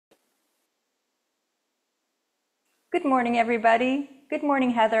Good morning, everybody. Good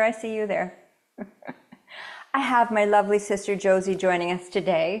morning, Heather. I see you there. I have my lovely sister Josie joining us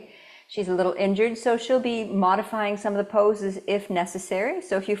today. She's a little injured, so she'll be modifying some of the poses if necessary.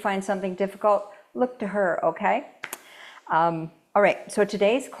 So if you find something difficult, look to her, okay? All right, so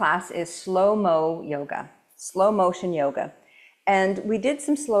today's class is slow mo yoga, slow motion yoga. And we did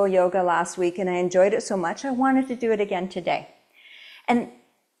some slow yoga last week and I enjoyed it so much, I wanted to do it again today. And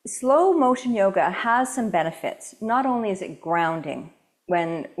slow motion yoga has some benefits. Not only is it grounding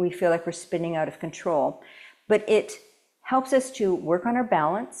when we feel like we're spinning out of control, but it helps us to work on our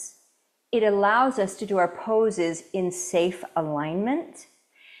balance. It allows us to do our poses in safe alignment.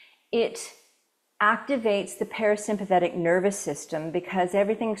 It activates the parasympathetic nervous system because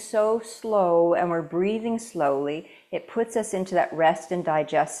everything's so slow and we're breathing slowly. It puts us into that rest and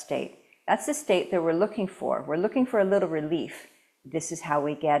digest state. That's the state that we're looking for. We're looking for a little relief. This is how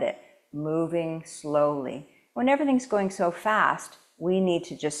we get it, moving slowly. When everything's going so fast, we need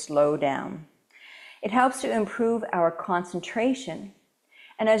to just slow down. It helps to improve our concentration.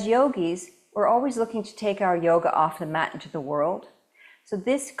 And as yogis, we're always looking to take our yoga off the mat into the world. So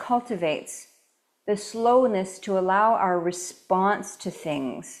this cultivates the slowness to allow our response to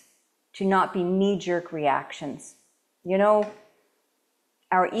things to not be knee-jerk reactions. You know,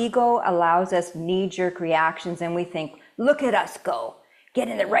 our ego allows us knee-jerk reactions and we think, look at us go,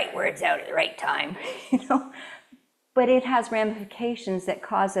 getting the right words out at the right time, you know. But it has ramifications that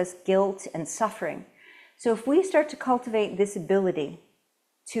cause us guilt and suffering. So if we start to cultivate this ability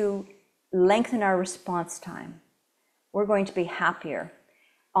to lengthen our response time, we're going to be happier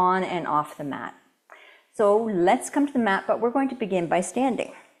on and off the mat. So let's come to the mat, but we're going to begin by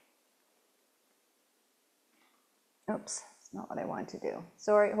standing. Oops, that's not what I wanted to do.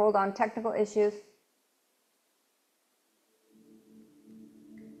 Sorry, hold on, technical issues.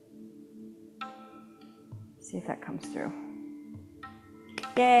 See if that comes through.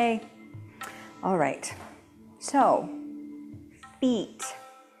 Yay. All right. So, feet.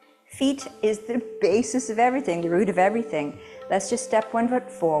 Feet is the basis of everything, the root of everything. Let's just step 1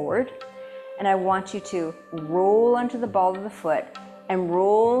 foot forward. And I want you to roll onto the ball of the foot and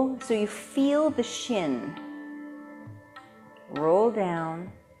roll so you feel the shin. Roll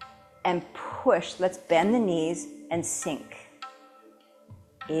down and push. Let's bend the knees and sink.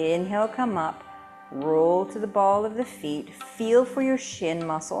 Inhale, come up. Roll to the ball of the feet. Feel for your shin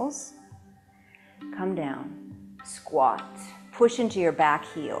muscles. Come down. Squat. Push into your back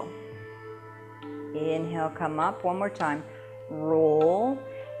heel. Inhale, come up. One more time. Roll.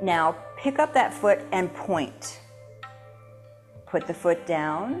 Now pick up that foot and point. Put the foot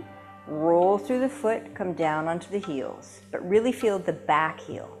down. Roll through the foot. Come down onto the heels. But really feel the back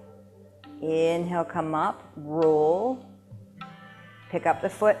heel. Inhale, come up. Roll. Pick up the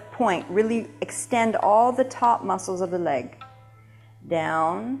foot, point, really extend all the top muscles of the leg.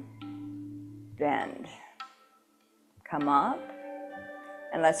 Down, bend. Come up,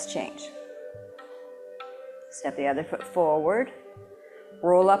 and let's change. Step the other foot forward.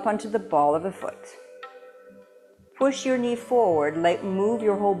 Roll up onto the ball of the foot. Push your knee forward, move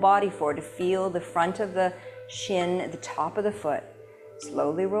your whole body forward to feel the front of the shin, the top of the foot.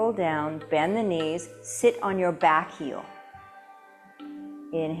 Slowly roll down, bend the knees, sit on your back heel.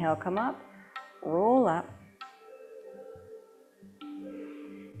 Inhale, come up, roll up,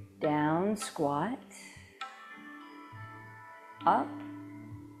 down, squat, up,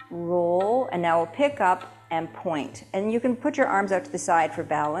 roll, and now we'll pick up and point. And you can put your arms out to the side for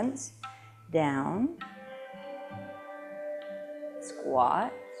balance. Down,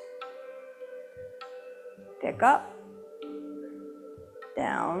 squat, pick up,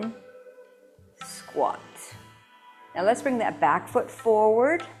 down, squat. Now let's bring that back foot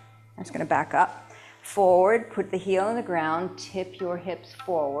forward. I'm just going to back up. Forward, put the heel on the ground, tip your hips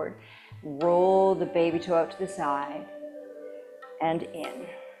forward. Roll the baby toe out to the side and in.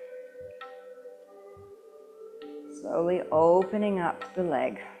 Slowly opening up the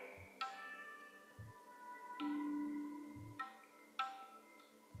leg.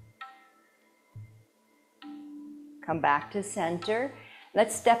 Come back to center.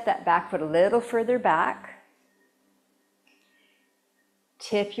 Let's step that back foot a little further back.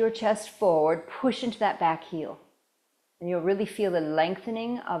 Tip your chest forward, push into that back heel. And you'll really feel the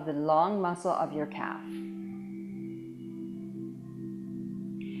lengthening of the long muscle of your calf.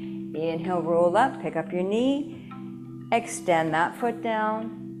 Inhale, roll up, pick up your knee. Extend that foot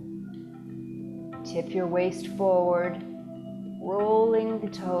down. Tip your waist forward, rolling the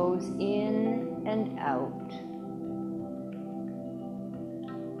toes in and out.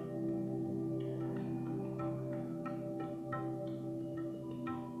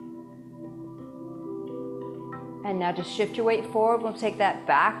 And now just shift your weight forward. We'll take that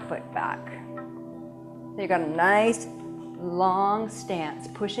back foot back. So you got a nice long stance.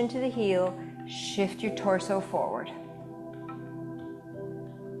 Push into the heel, shift your torso forward.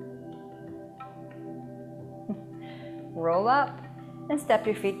 Roll up and step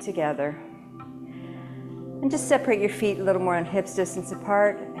your feet together. And just separate your feet a little more on hips distance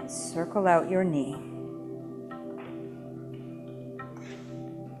apart and circle out your knee.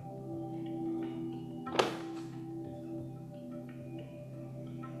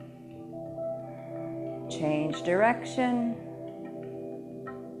 Change direction.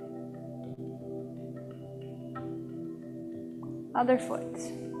 Other foot.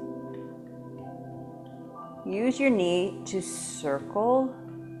 Use your knee to circle.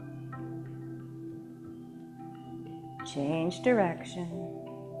 Change direction.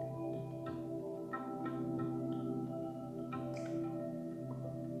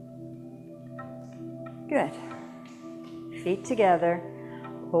 Good. Feet together.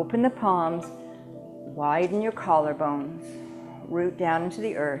 Open the palms. Widen your collarbones. Root down into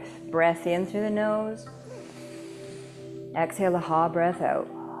the earth. Breath in through the nose. Exhale a ha breath out.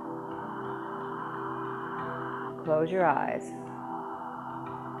 Close your eyes.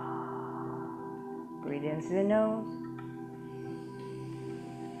 Breathe in through the nose.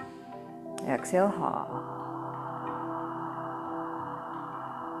 Exhale ha.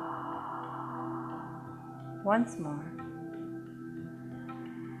 Once more.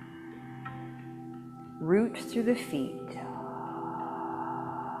 Root through the feet.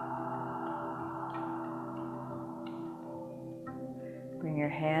 Bring your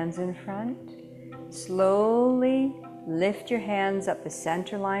hands in front. Slowly lift your hands up the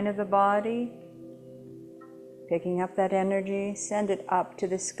center line of the body. Picking up that energy, send it up to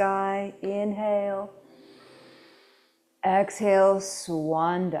the sky. Inhale. Exhale,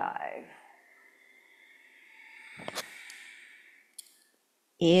 swan dive.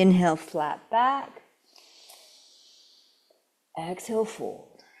 Inhale, flat back. Exhale,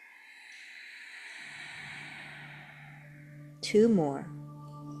 fold. 2 more.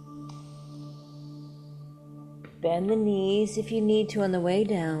 Bend the knees if you need to on the way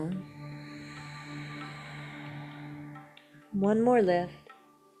down. 1 more lift.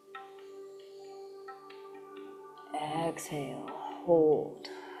 Exhale, hold.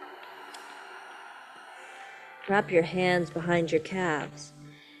 Wrap your hands behind your calves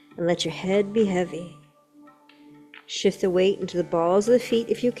and let your head be heavy. Shift the weight into the balls of the feet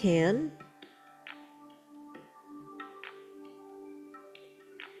if you can.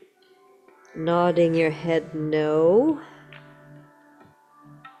 Nodding your head no.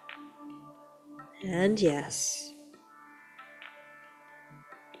 And yes.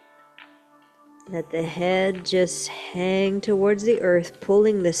 Let the head just hang towards the earth,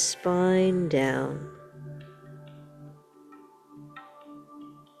 pulling the spine down.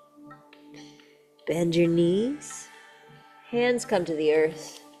 Bend your knees. Hands come to the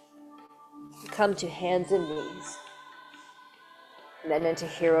earth. Come to hands and knees. And then into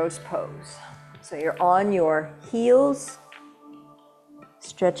hero's pose. So you're on your heels,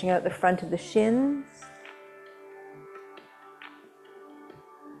 stretching out the front of the shins.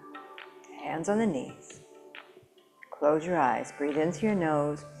 Hands on the knees. Close your eyes. Breathe in through your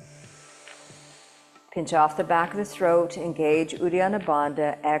nose. Pinch off the back of the throat. Engage Uddiyana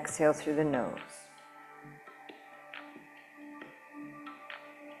Bandha. Exhale through the nose.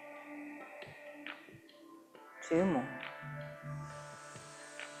 Two more.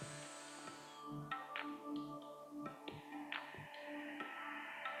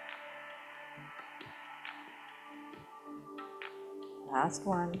 Last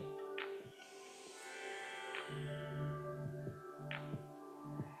one.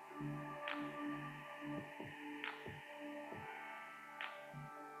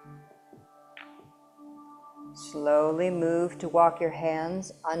 Slowly move to walk your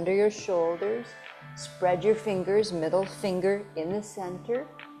hands under your shoulders. Spread your fingers, middle finger in the center.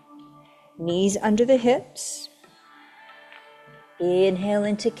 Knees under the hips. Inhale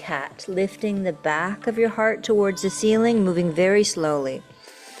into cat, lifting the back of your heart towards the ceiling, moving very slowly.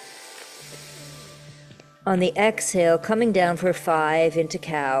 On the exhale, coming down for 5 into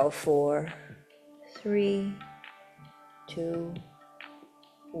cow. 4, 3, 2,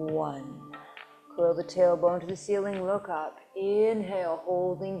 1. Curl the tailbone to the ceiling, look up. Inhale,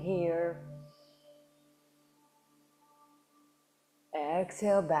 holding here.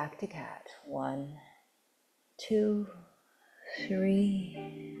 Exhale, back to cat. 1, 2,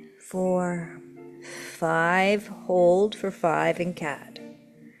 3, 4, 5. Hold for 5 in cat.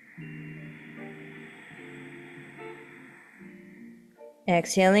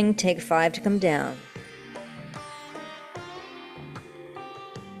 Exhaling, take 5 to come down.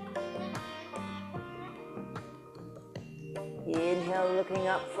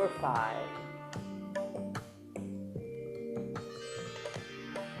 5.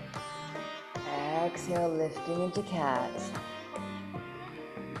 Exhale, lifting into cat.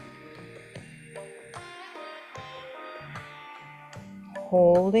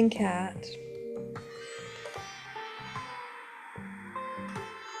 Holding cat.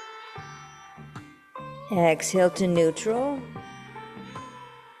 Exhale to neutral.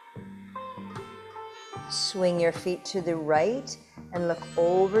 Swing your feet to the right and look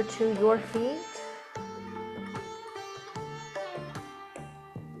over to your feet.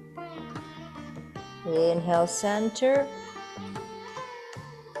 Inhale, center.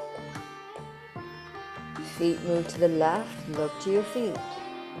 Feet move to the left, look to your feet.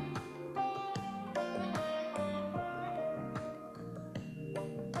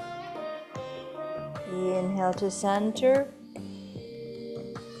 Inhale to center.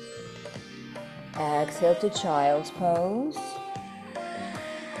 Exhale to child's pose.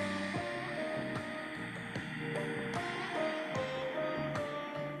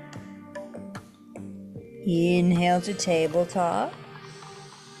 Inhale to tabletop.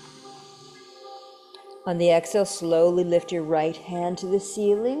 On the exhale, slowly lift your right hand to the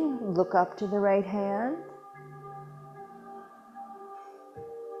ceiling. Look up to the right hand.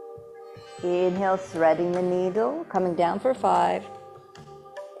 Inhale, threading the needle, coming down for 5.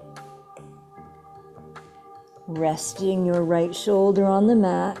 Resting your right shoulder on the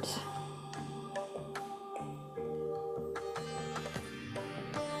mat.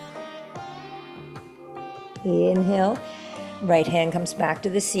 Inhale, right hand comes back to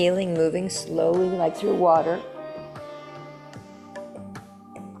the ceiling, moving slowly like through water.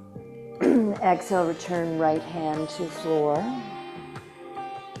 Exhale, return right hand to floor.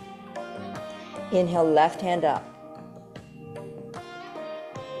 Inhale, left hand up.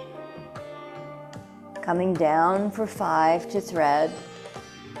 Coming down for 5 to thread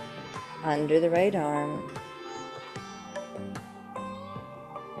under the right arm.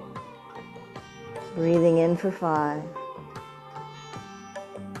 Breathing in for 5.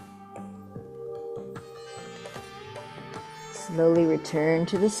 Slowly return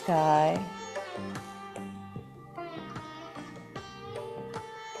to the sky.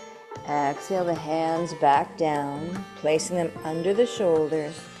 Exhale the hands back down, placing them under the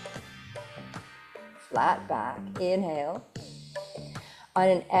shoulders. Flat back. Inhale. On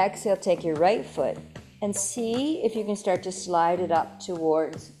an exhale, take your right foot and see if you can start to slide it up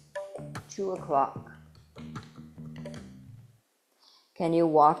towards 2 o'clock. Can you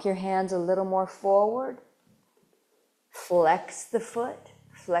walk your hands a little more forward? Flex the foot,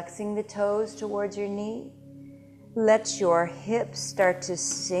 flexing the toes towards your knee. Let your hips start to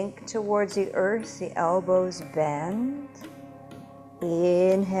sink towards the earth, the elbows bend.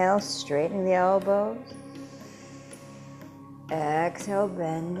 Inhale, straightening the elbows. Exhale,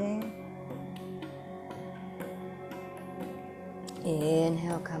 bending.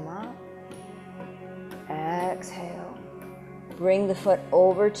 Inhale, come up. Exhale. Bring the foot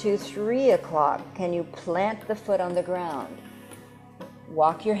over to 3 o'clock. Can you plant the foot on the ground?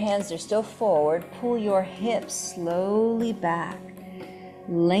 Walk your hands, they're still forward. Pull your hips slowly back,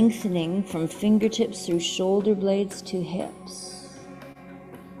 lengthening from fingertips through shoulder blades to hips.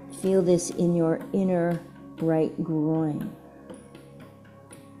 Feel this in your inner right groin.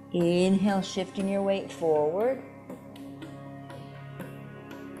 Inhale, shifting your weight forward.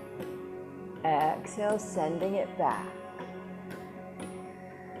 Exhale, sending it back.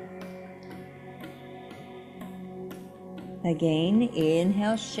 Again,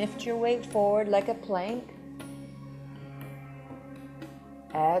 inhale, shift your weight forward like a plank.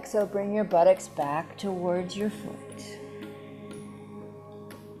 Exhale, bring your buttocks back towards your foot.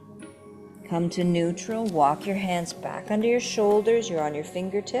 Come to neutral, walk your hands back under your shoulders, you're on your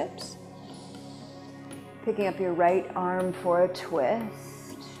fingertips. Picking up your right arm for a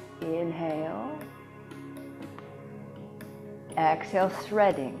twist. Inhale. Exhale,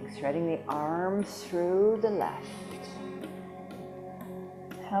 threading the arms through the left.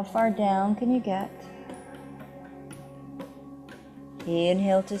 How far down can you get?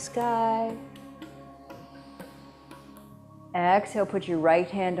 Inhale to sky. Exhale, put your right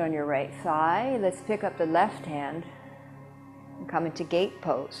hand on your right thigh. Let's pick up the left hand and come into gate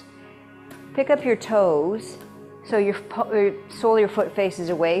pose. Pick up your toes so your sole of your foot faces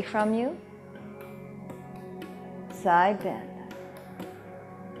away from you. Side bend.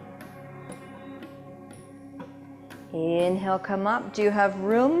 Inhale, come up. Do you have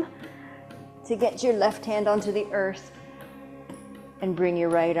room to get your left hand onto the earth and bring your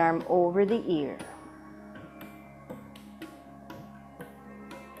right arm over the ear?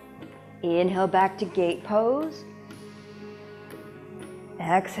 Inhale back to gate pose.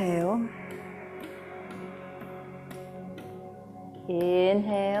 Exhale.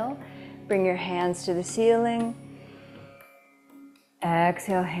 Inhale. Bring your hands to the ceiling.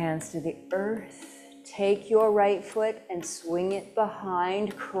 Exhale, hands to the earth. Take your right foot and swing it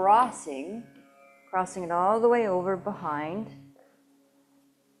behind, crossing it all the way over behind.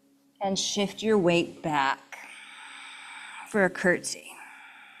 And shift your weight back for a curtsy.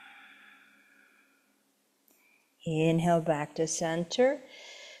 Inhale back to center.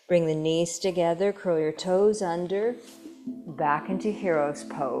 Bring the knees together, curl your toes under, back into hero's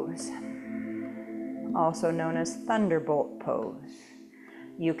pose, also known as thunderbolt pose.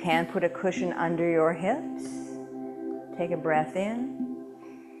 You can put a cushion under your hips. Take a breath in.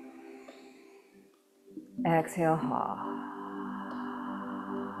 Exhale,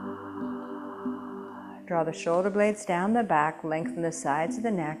 Draw the shoulder blades down the back, lengthen the sides of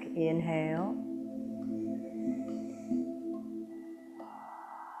the neck. Inhale.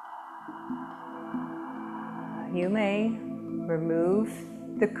 You may remove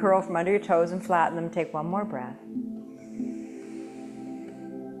the curl from under your toes and flatten them. Take one more breath.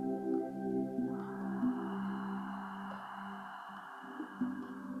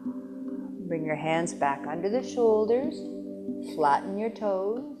 Bring your hands back under the shoulders, flatten your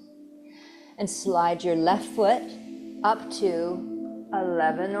toes, and slide your left foot up to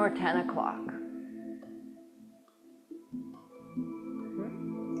 11 or 10 o'clock.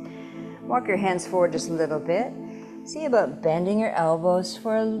 Walk your hands forward just a little bit. See about bending your elbows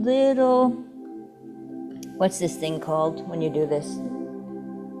for a little, what's this thing called when you do this?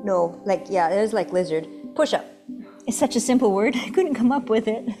 No, like, yeah, it is like lizard. Push up. It's such a simple word, I couldn't come up with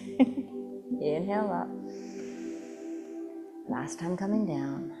it. Inhale up. Last time coming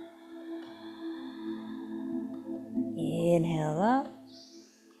down. Inhale up.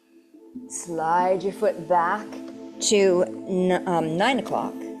 Slide your foot back to 9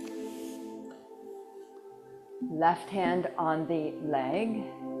 o'clock. Left hand on the leg.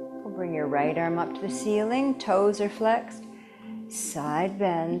 We'll bring your right arm up to the ceiling. Toes are flexed. Side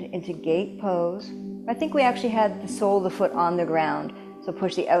bend into gate pose. I think we actually had the sole of the foot on the ground, so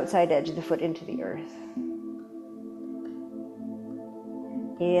push the outside edge of the foot into the earth.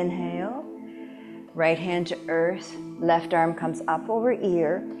 Inhale. Right hand to earth. Left arm comes up over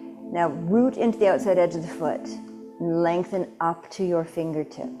ear. Now root into the outside edge of the foot. And lengthen up to your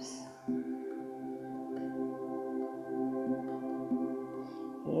fingertips.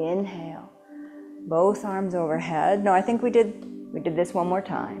 Inhale. Both arms overhead. No, I think we did this one more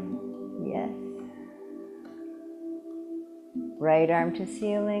time. Yes. Right arm to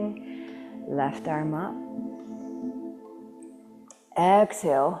ceiling, left arm up.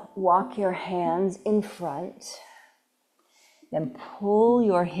 Exhale, walk your hands in front. Then pull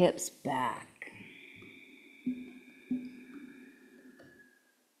your hips back.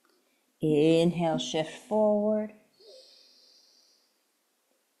 Inhale, shift forward.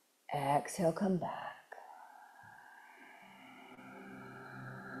 Exhale, come back.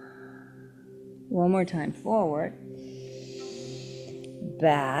 One more time, forward.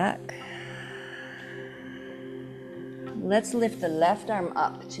 Back. Let's lift the left arm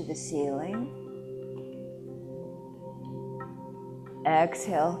up to the ceiling.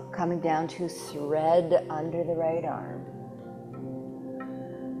 Exhale, coming down to thread under the right arm.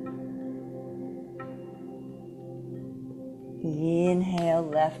 Inhale,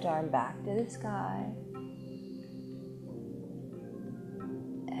 left arm back to the sky.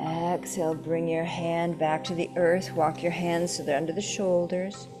 Exhale, bring your hand back to the earth. Walk your hands so they're under the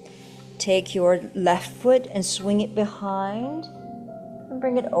shoulders. Take your left foot and swing it behind and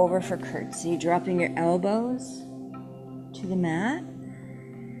bring it over for curtsy, dropping your elbows to the mat.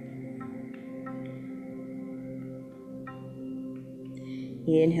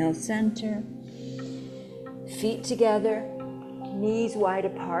 Inhale, center. Feet together, knees wide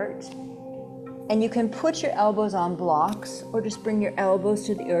apart. And you can put your elbows on blocks or just bring your elbows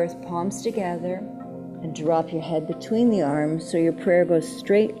to the earth, palms together, and drop your head between the arms so your prayer goes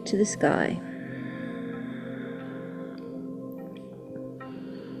straight to the sky.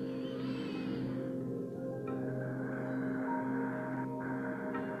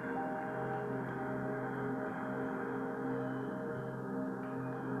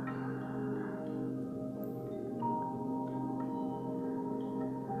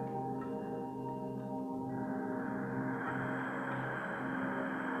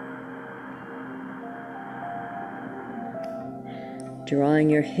 Drawing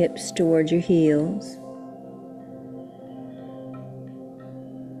your hips towards your heels.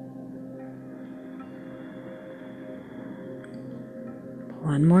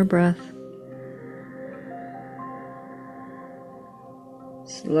 One more breath.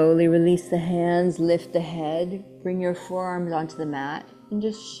 Slowly release the hands, lift the head, bring your forearms onto the mat, and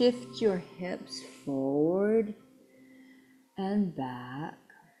just shift your hips forward and back.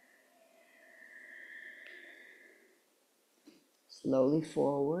 Slowly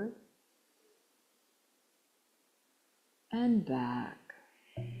forward and back.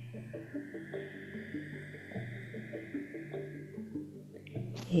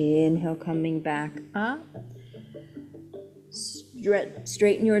 Inhale, coming back up.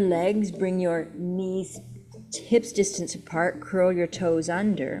 Straighten your legs, bring your knees hips distance apart, curl your toes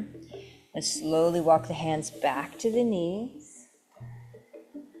under. And slowly walk the hands back to the knees.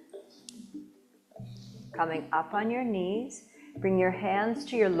 Coming up on your knees, bring your hands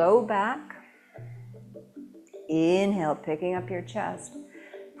to your low back. Inhale, picking up your chest,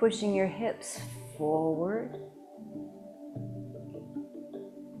 pushing your hips forward.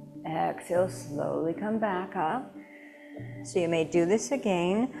 Exhale, slowly come back up. So you may do this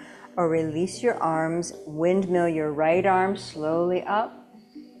again, or release your arms, windmill your right arm slowly up,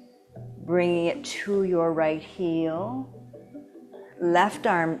 bringing it to your right heel. Left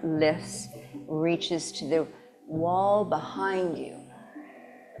arm lifts, reaches to the wall behind you.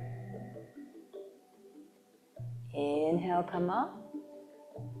 Inhale, come up.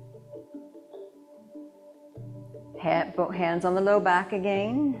 Hands on the low back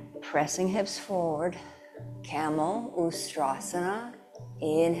again, pressing hips forward. Camel, Ustrasana.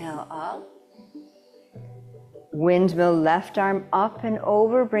 Inhale up. Windmill left arm up and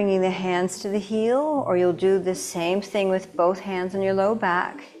over, bringing the hands to the heel, or you'll do the same thing with both hands on your low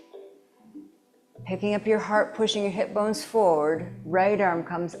back. Picking up your heart, pushing your hip bones forward. Right arm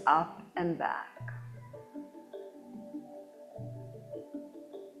comes up and back.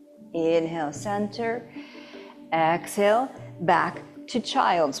 Inhale, center. Exhale, back to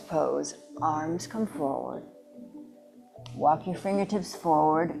child's pose. Arms come forward. Walk your fingertips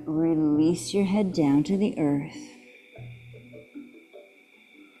forward. Release your head down to the earth.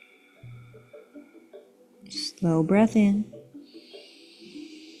 Slow breath in.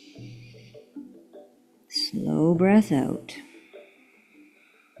 Slow breath out.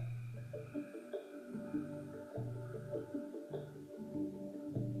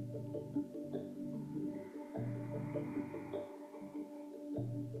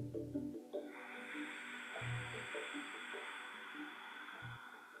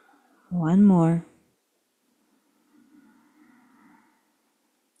 One more.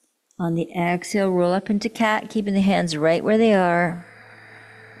 On the exhale, roll up into cat, keeping the hands right where they are.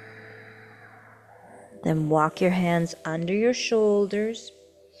 Then walk your hands under your shoulders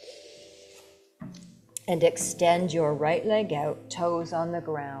and extend your right leg out, toes on the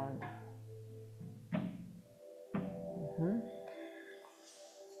ground.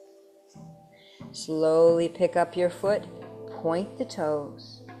 Slowly pick up your foot, point the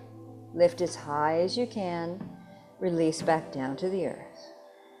toes, lift as high as you can, release back down to the earth.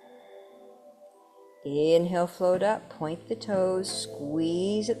 Inhale, float up, point the toes,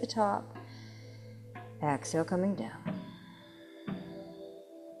 squeeze at the top. Exhale, coming down.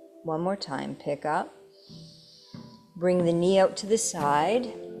 One more time, pick up. Bring the knee out to the side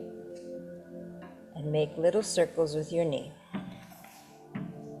and make little circles with your knee.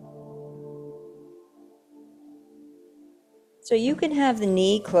 So you can have the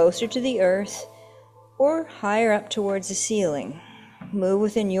knee closer to the earth or higher up towards the ceiling. Move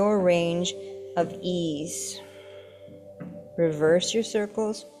within your range of ease. Reverse your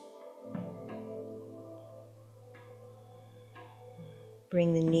circles.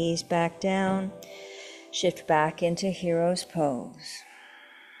 Bring the knees back down. Shift back into hero's pose.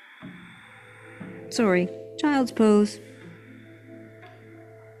 Child's pose.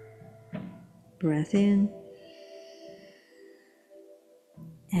 Breath in.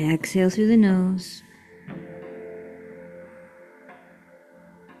 Exhale through the nose.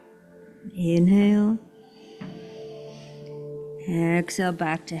 Inhale. Exhale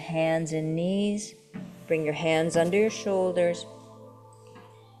back to hands and knees. Bring your hands under your shoulders.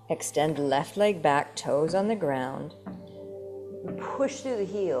 Extend left leg back, toes on the ground. Push through the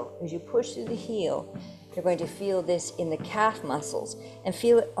heel. As you push through the heel, you're going to feel this in the calf muscles and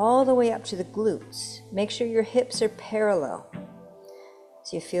feel it all the way up to the glutes. Make sure your hips are parallel.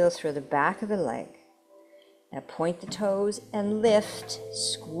 So you feel through the back of the leg. Now point the toes and lift,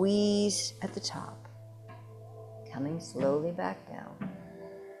 squeeze at the top. Coming slowly back down.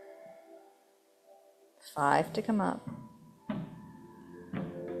 5 to come up.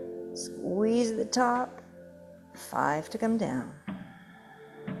 Squeeze at the top. 5 to come down.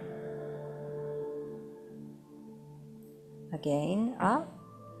 Again, up.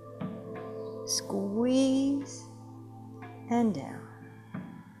 Squeeze and down.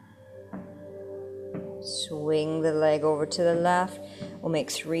 Swing the leg over to the left. We'll make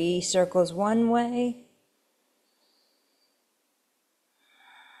 3 circles one way.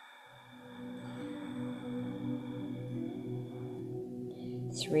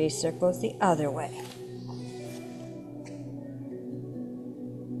 3 circles the other way.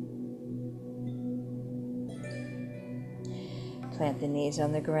 Plant the knees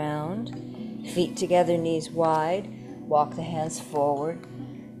on the ground, feet together, knees wide. Walk the hands forward,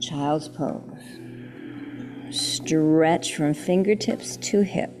 child's pose. Stretch from fingertips to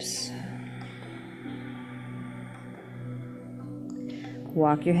hips.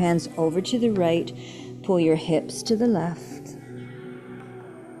 Walk your hands over to the right, pull your hips to the left.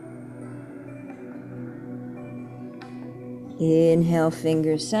 Inhale,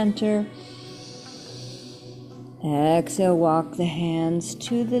 fingers center. Exhale, walk the hands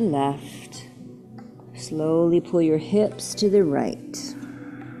to the left. Slowly pull your hips to the right.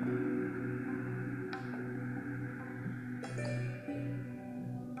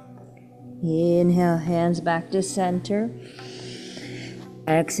 Inhale, hands back to center.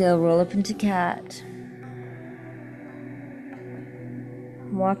 Exhale, roll up into cat.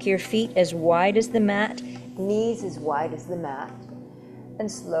 Walk your feet as wide as the mat, knees as wide as the mat.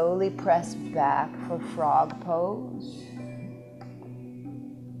 And slowly press back for frog pose.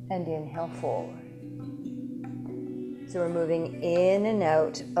 And inhale forward. So we're moving in and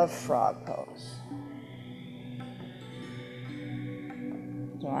out of frog pose.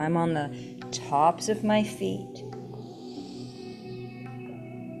 So I'm on the tops of my feet.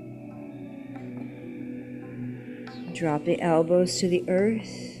 Drop the elbows to the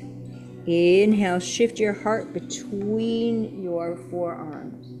earth. Inhale, shift your heart between your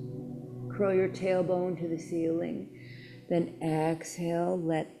forearms. Curl your tailbone to the ceiling. Then exhale,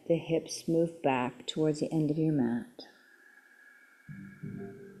 let the hips move back towards the end of your mat.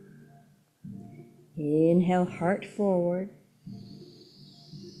 Inhale, heart forward.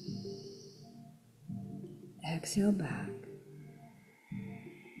 Exhale, back.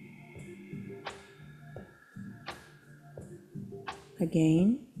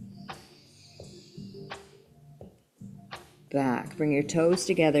 Again. Back. Bring your toes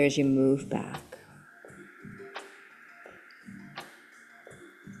together as you move back.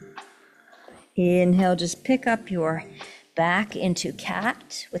 Inhale, just pick up your back into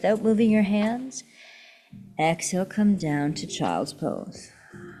cat without moving your hands. Exhale, come down to child's pose.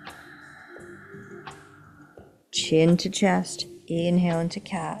 Chin to chest. Inhale into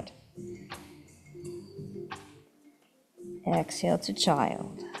cat. Exhale to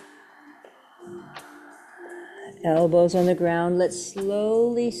child. Elbows on the ground. Let's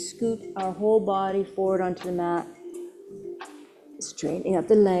slowly scoot our whole body forward onto the mat. Straightening up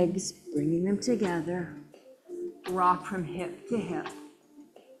the legs, bringing them together. Rock from hip to hip.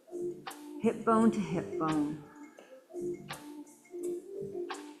 Hip bone to hip bone.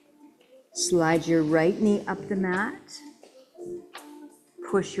 Slide your right knee up the mat.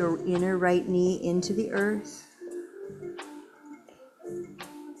 Push your inner right knee into the earth.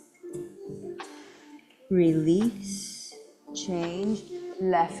 Release, change.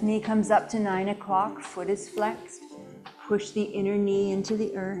 Left knee comes up to 9 o'clock, foot is flexed. Push the inner knee into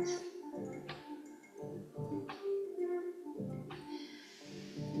the earth.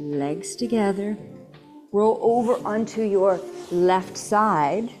 Legs together. Roll over onto your left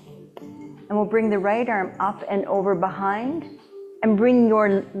side. And we'll bring the right arm up and over behind. And bring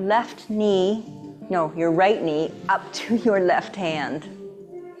your right knee up to your left hand.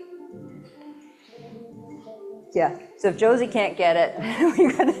 Yeah, so if Josie can't get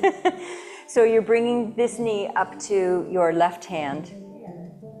it, so you're bringing this knee up to your left hand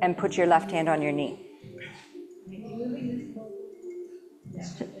and put your left hand on your knee.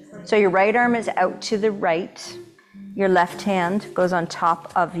 So your right arm is out to the right. Your left hand goes on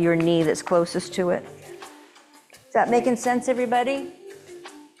top of your knee that's closest to it. Is that making sense, everybody?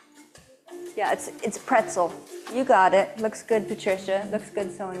 Yeah, it's pretzel. You got it. Looks good, Patricia. Looks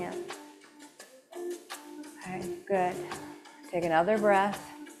good, Sonia. All right, good. Take another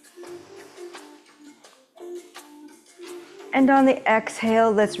breath. And on the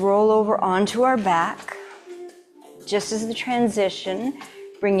exhale, let's roll over onto our back. Just as the transition,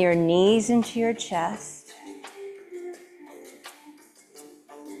 bring your knees into your chest.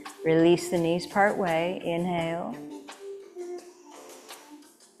 Release the knees part way. Inhale.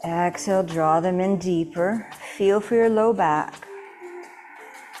 Exhale, draw them in deeper. Feel for your low back.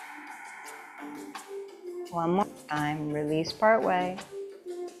 One more time. Release part way.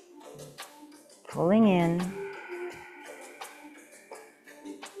 Pulling in.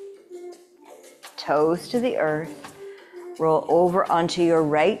 Toes to the earth. Roll over onto your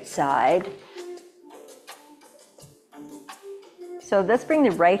right side. So let's bring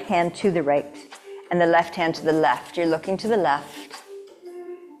the right hand to the right and the left hand to the left. You're looking to the left,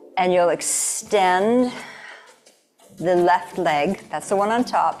 and you'll extend the left leg, that's the one on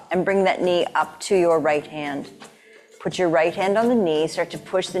top, and bring that knee up to your right hand. Put your right hand on the knee, start to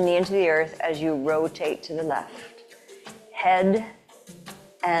push the knee into the earth as you rotate to the left. Head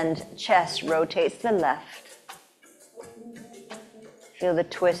and chest rotates to the left. Feel the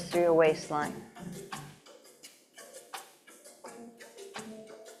twist through your waistline.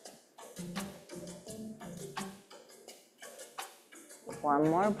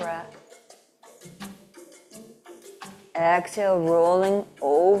 One more breath. Exhale, rolling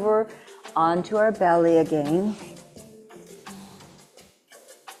over onto our belly again.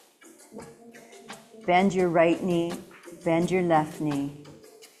 Bend your right knee, bend your left knee.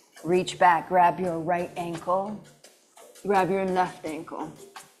 Reach back, grab your right ankle, grab your left ankle.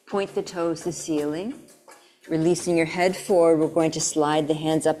 Point the toes to the ceiling. Releasing your head forward, we're going to slide the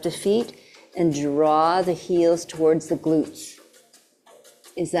hands up to feet and draw the heels towards the glutes.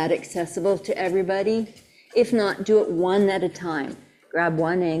 Is that accessible to everybody? If not, do it one at a time. Grab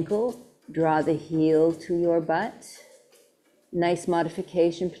one ankle, draw the heel to your butt. Nice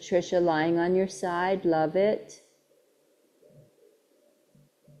modification, Patricia, lying on your side, love it.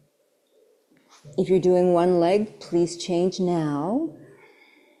 If you're doing one leg, please change now.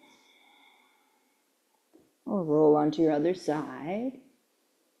 Or roll onto your other side.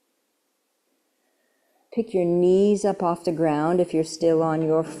 Pick your knees up off the ground if you're still on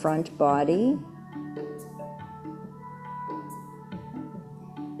your front body.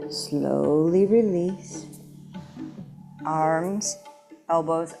 Slowly release. Arms,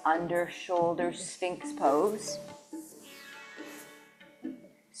 elbows under shoulders, Sphinx pose.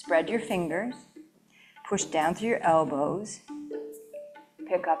 Spread your fingers. Push down through your elbows.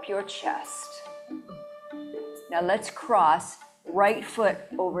 Pick up your chest. Now let's cross right foot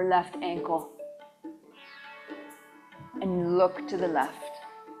over left ankle. And look to the left.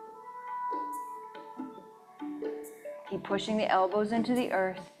 Keep pushing the elbows into the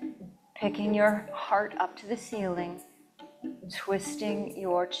earth, picking your heart up to the ceiling, twisting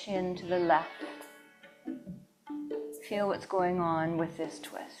your chin to the left. Feel what's going on with this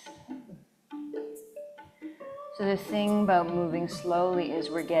twist. So the thing about moving slowly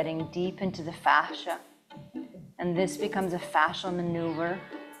is we're getting deep into the fascia, and this becomes a fascial maneuver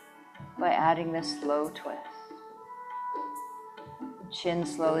by adding this slow twist. Chin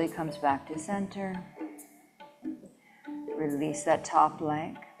slowly comes back to center. Release that top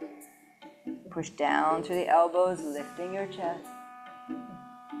leg. Push down through the elbows, lifting your chest.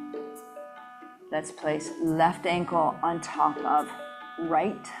 Let's place left ankle on top of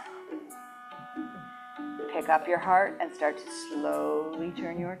right. Pick up your heart and start to slowly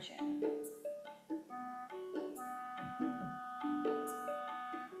turn your chin.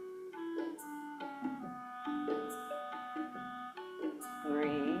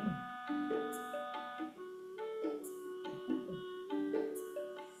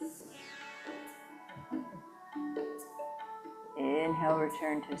 Inhale,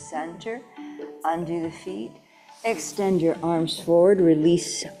 return to center. Undo the feet. Extend your arms forward.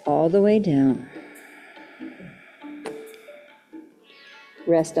 Release all the way down.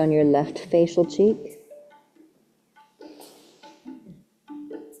 Rest on your left facial cheek.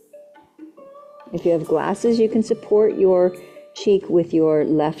 If you have glasses, you can support your cheek with your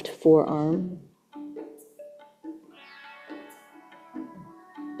left forearm.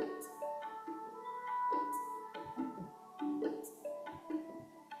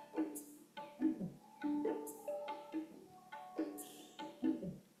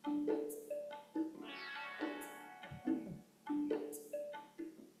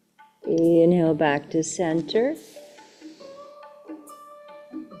 Inhale back to center.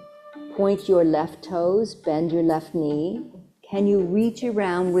 Point your left toes, bend your left knee. Can you reach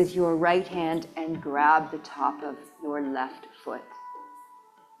around with your right hand and grab the top of your left foot?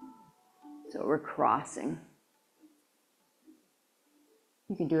 So we're crossing.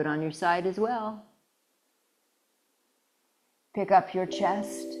 You can do it on your side as well. Pick up your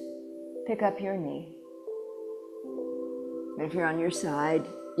chest, pick up your knee. If you're on your side,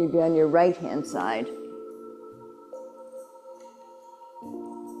 you'd be on your right hand side.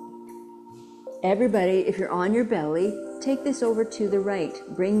 Everybody, if you're on your belly, take this over to the right.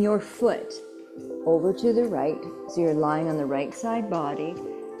 Bring your foot over to the right, so you're lying on the right side body.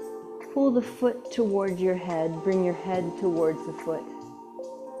 Pull the foot towards your head, bring your head towards the foot.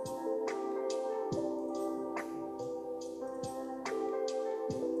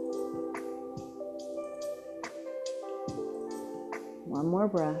 One more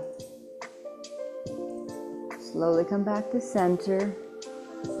breath. Slowly come back to center.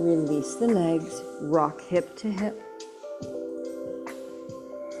 Release the legs. Rock hip to hip.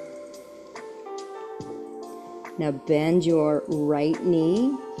 Now bend your right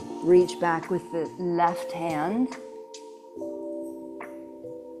knee. Reach back with the left hand.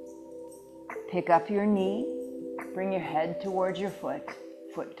 Pick up your knee. Bring your head towards your foot.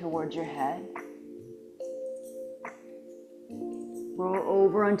 Foot towards your head. Roll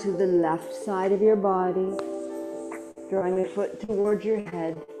over onto the left side of your body. Drawing the foot towards your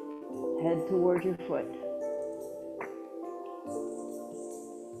head. Head towards your foot.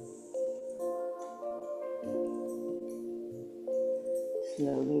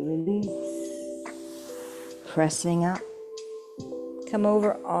 Slowly release. Pressing up. Come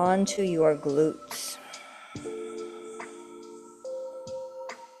over onto your glutes.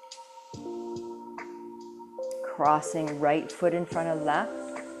 Crossing right foot in front of left.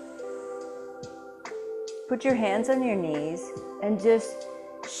 Put your hands on your knees and just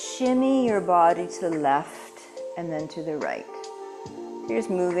shimmy your body to the left and then to the right. You're just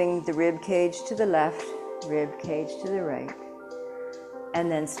moving the rib cage to the left, rib cage to the right. And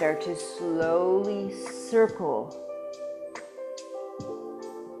then start to slowly circle.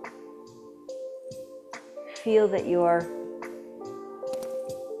 Feel that your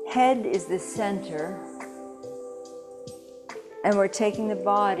head is the center, and we're taking the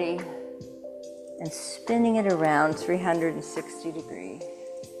body and spinning it around 360 degrees.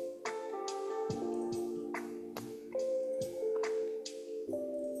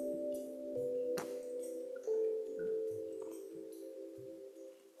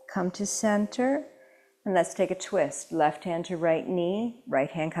 Come to center, and let's take a twist. Left hand to right knee, right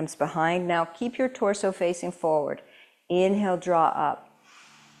hand comes behind. Now keep your torso facing forward. Inhale, draw up.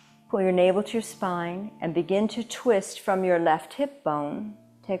 Pull your navel to your spine and begin to twist from your left hip bone.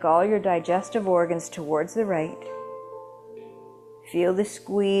 Take all your digestive organs towards the right. Feel the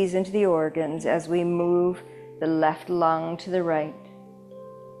squeeze into the organs as we move the left lung to the right.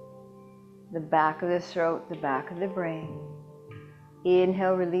 The back of the throat, the back of the brain.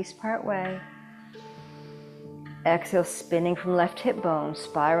 Inhale, release part way. Exhale, spinning from left hip bone,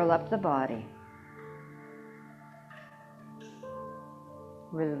 spiral up the body.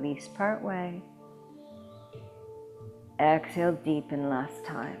 Release part way. Exhale, deepen last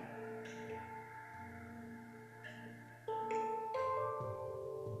time.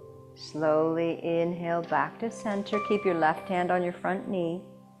 Slowly inhale back to center. Keep your left hand on your front knee.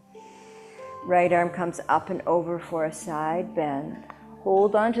 Right arm comes up and over for a side bend.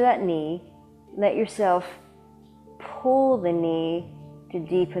 Hold on to that knee. Let yourself pull the knee to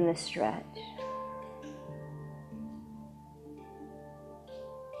deepen the stretch.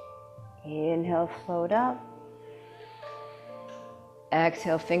 Inhale, float up.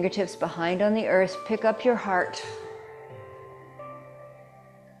 Exhale, fingertips behind on the earth. Pick up your heart.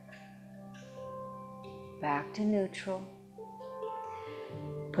 Back to neutral.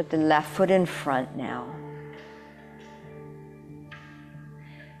 Put the left foot in front now.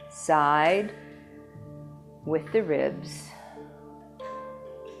 Side with the ribs.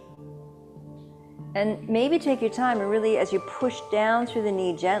 And maybe take your time and really, as you push down through the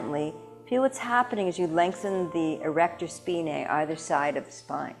knee gently, feel what's happening as you lengthen the erector spinae either side of the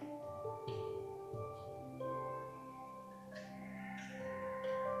spine.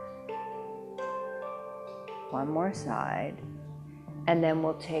 One more side. And then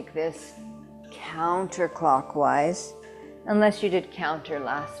we'll take this counterclockwise, unless you did counter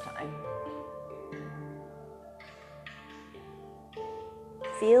last time.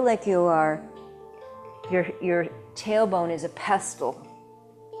 Feel like your tailbone is a pestle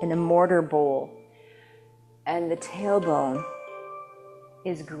in a mortar bowl, and the tailbone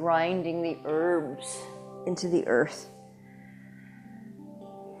is grinding the herbs into the earth,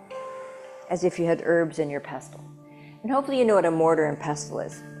 as if you had herbs in your pestle. And hopefully you know what a mortar and pestle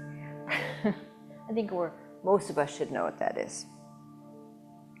is. I think most of us should know what that is.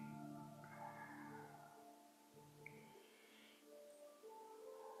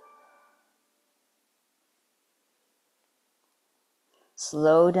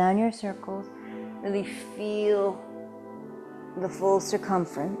 Slow down your circles. Really feel the full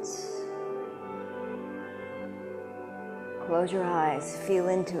circumference. Close your eyes. Feel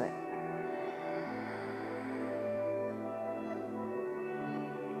into it.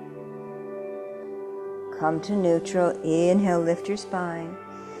 Come to neutral. Inhale, lift your spine.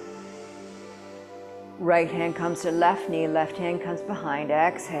 Right hand comes to left knee, left hand comes behind.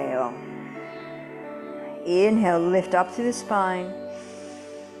 Exhale. Inhale, lift up through the spine.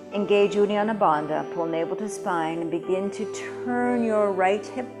 Engage Uddiyana Bandha, pull navel to spine, and begin to turn your right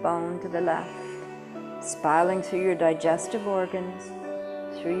hip bone to the left. spiraling through your digestive organs,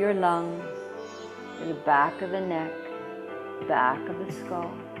 through your lungs, through the back of the neck, back of the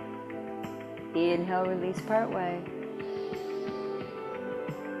skull. Inhale, release part way.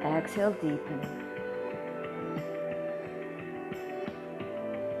 Exhale, deepen.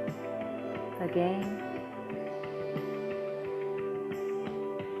 Again.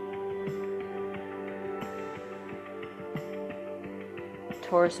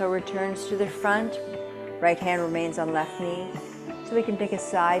 Torso returns to the front. Right hand remains on left knee. So we can take a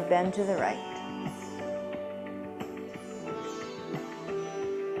side bend to the right.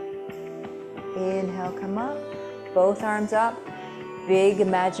 Inhale, come up. Both arms up. Big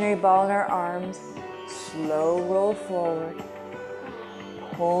imaginary ball in our arms. Slow roll forward.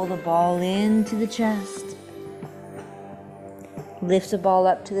 Pull the ball into the chest. Lift the ball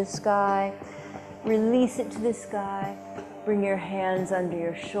up to the sky. Release it to the sky. Bring your hands under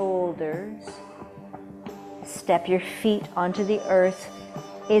your shoulders. Step your feet onto the earth.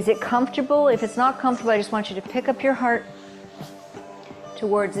 Is it comfortable? If it's not comfortable, I just want you to pick up your heart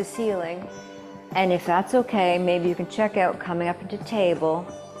towards the ceiling. And if that's okay, maybe you can check out coming up into table,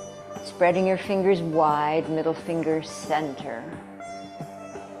 spreading your fingers wide, middle finger center.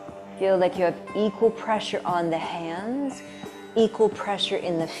 Feel like you have equal pressure on the hands, equal pressure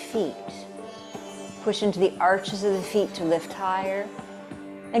in the feet. Push into the arches of the feet to lift higher.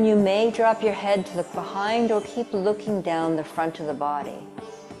 And you may drop your head to look behind or keep looking down the front of the body.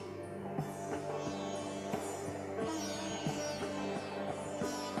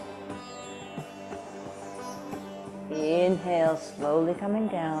 Inhale, slowly coming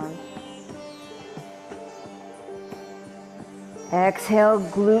down. Exhale,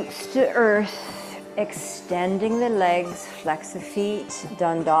 glutes to earth. Extending the legs, flex the feet,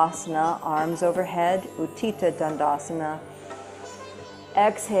 Dandasana, arms overhead, Utthita Dandasana.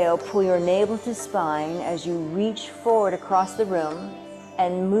 Exhale, pull your navel to spine as you reach forward across the room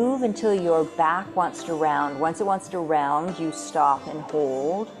and move until your back wants to round. Once it wants to round, you stop and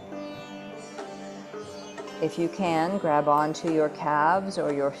hold. If you can, grab onto your calves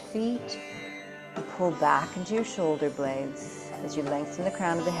or your feet and pull back into your shoulder blades as you lengthen the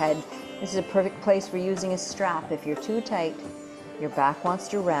crown of the head. This is a perfect place for using a strap. If you're too tight, your back wants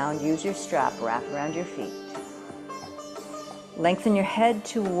to round, use your strap, wrap around your feet. Lengthen your head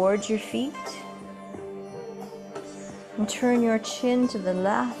towards your feet and turn your chin to the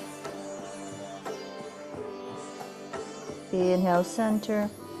left. Inhale, center.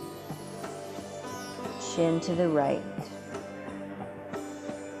 Chin to the right.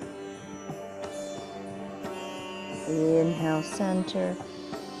 Inhale, center.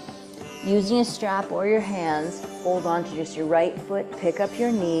 Using a strap or your hands, hold on to just your right foot, pick up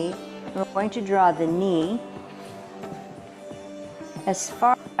your knee. We're going to draw the knee as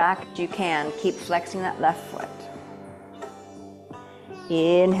far back as you can. Keep flexing that left foot.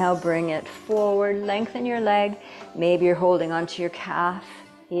 Inhale, bring it forward, lengthen your leg. Maybe you're holding onto your calf.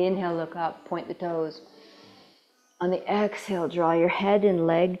 Inhale, look up, point the toes. On the exhale, draw your head and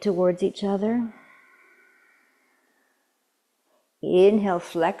leg towards each other. Inhale,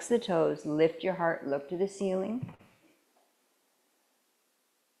 flex the toes, lift your heart, look to the ceiling.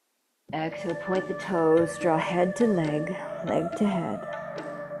 Exhale, point the toes, draw head to leg, leg to head.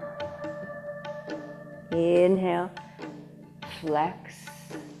 Inhale, flex,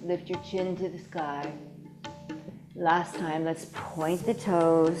 lift your chin to the sky. Last time, let's point the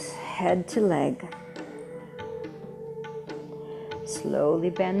toes, head to leg. Slowly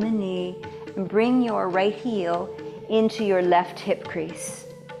bend the knee and bring your right heel into your left hip crease.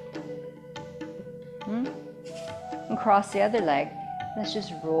 And cross the other leg. Let's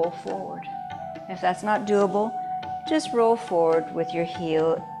just roll forward. If that's not doable, just roll forward with your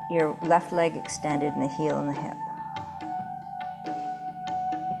heel, your left leg extended and the heel and the hip.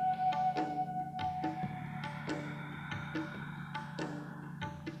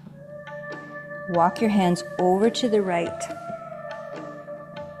 Walk your hands over to the right.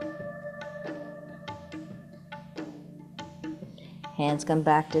 Hands come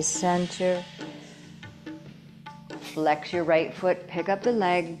back to center. Flex your right foot, pick up the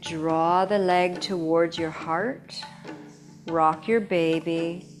leg, draw the leg towards your heart. Rock your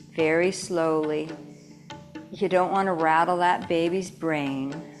baby very slowly. You don't want to rattle that baby's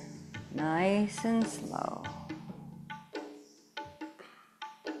brain. Nice and slow.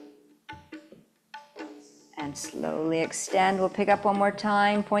 And slowly extend. We'll pick up one more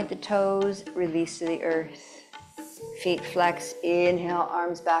time. Point the toes, release to the earth. Feet flex, inhale,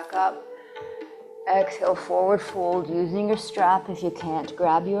 arms back up. Exhale, forward fold, using your strap. If you can't,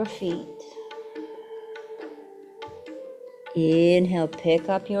 grab your feet. Inhale, pick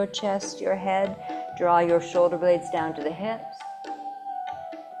up your chest, your head. Draw your shoulder blades down to the hips.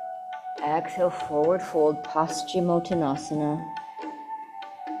 Exhale, forward fold, Paschimottanasana.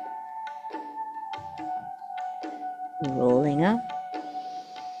 Rolling up.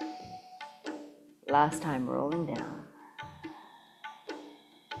 Last time, rolling down.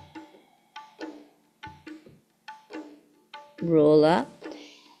 Roll up,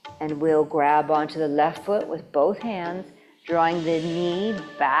 and we'll grab onto the left foot with both hands, drawing the knee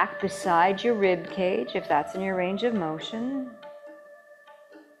back beside your rib cage, if that's in your range of motion.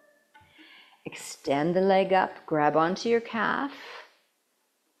 Extend the leg up, grab onto your calf,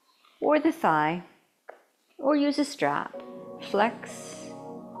 or the thigh, or use a strap. Flex,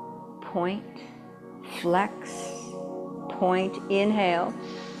 point, flex, point, inhale.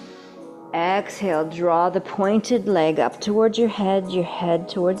 Exhale, draw the pointed leg up towards your head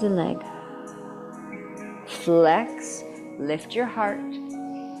towards the leg. Flex, lift your heart.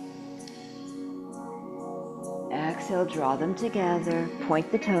 Exhale, draw them together,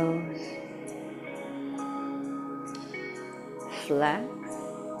 point the toes. Flex,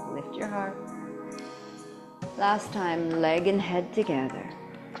 lift your heart. Last time, leg and head together.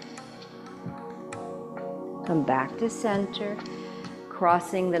 Come back to center.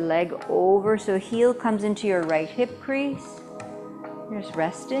 Crossing the leg over so heel comes into your right hip crease. Just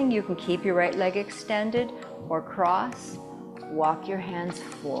resting. You can keep your right leg extended or cross. Walk your hands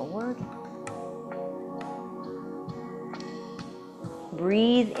forward.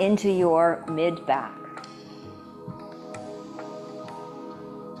 Breathe into your mid-back.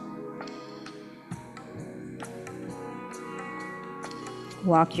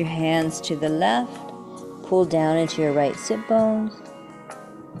 Walk your hands to the left. Pull down into your right sit bones.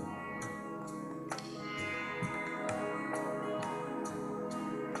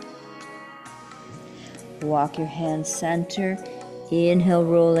 Walk your hands center, inhale,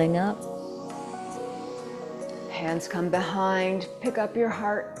 rolling up. Hands come behind, pick up your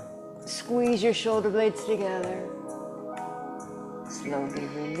heart, squeeze your shoulder blades together. Slowly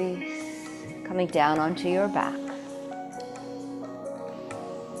release, coming down onto your back.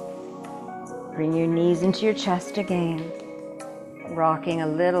 Bring your knees into your chest again, rocking a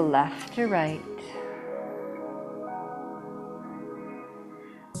little left to right.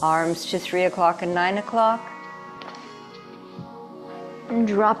 Arms to 3 o'clock and 9 o'clock. And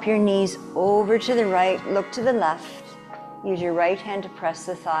drop your knees over to the right, look to the left. Use your right hand to press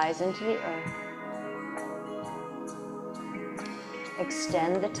the thighs into the earth.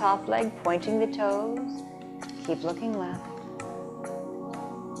 Extend the top leg, pointing the toes. Keep looking left.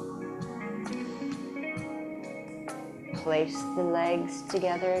 Place the legs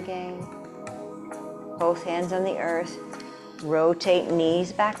together again. Both hands on the earth. Rotate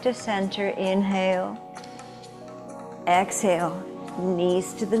knees back to center, inhale. Exhale,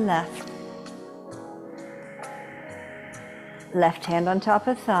 knees to the left. Left hand on top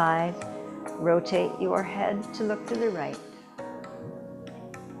of thighs. Rotate your head to look to the right.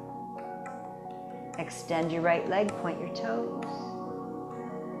 Extend your right leg, point your toes.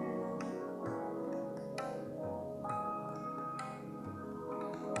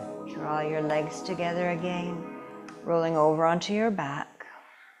 Draw your legs together again. Rolling over onto your back.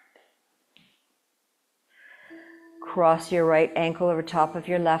 Cross your right ankle over top of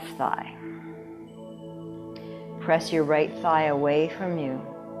your left thigh. Press your right thigh away from you.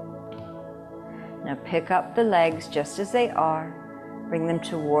 Now pick up the legs just as they are. Bring them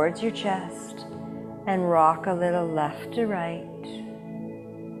towards your chest and rock a little left to right.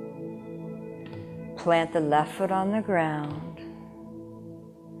 Plant the left foot on the ground.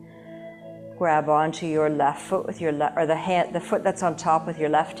 Grab onto your left foot with your the foot that's on top with your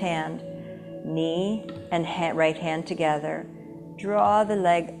left hand. Knee and right hand together. Draw the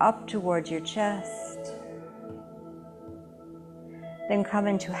leg up towards your chest. Then come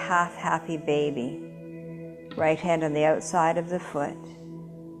into half happy baby. Right hand on the outside of the foot.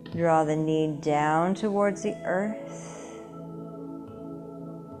 Draw the knee down towards the earth.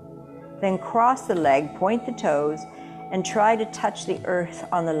 Then cross the leg, point the toes, and try to touch the earth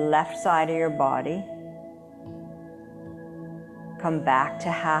on the left side of your body. Come back to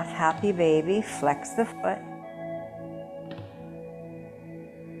half happy baby, flex the foot.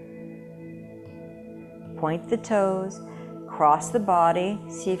 Point the toes, cross the body,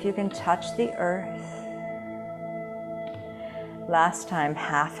 see if you can touch the earth. Last time,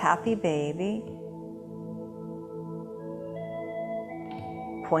 half happy baby.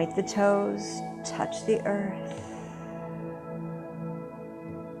 Point the toes, touch the earth.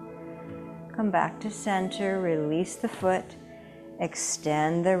 Come back to center, release the foot,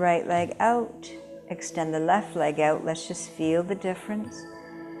 extend the right leg out, extend the left leg out. Let's just feel the difference.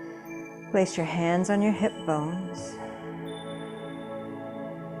 Place your hands on your hip bones.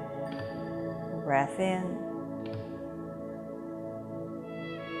 Breath in.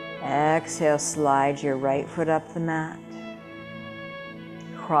 Exhale, slide your right foot up the mat.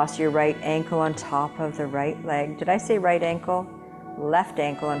 Cross your right ankle on top of the right leg. Did I say right ankle? Left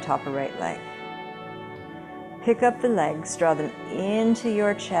ankle on top of right leg. Pick up the legs, draw them into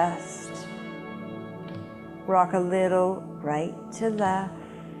your chest. Rock a little right to left.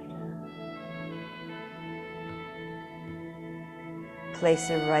 Place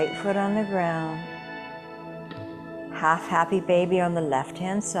the right foot on the ground. Half happy baby on the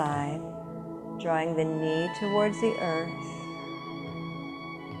left-hand side, drawing the knee towards the earth.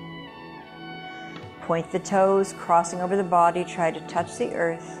 Point the toes, crossing over the body, try to touch the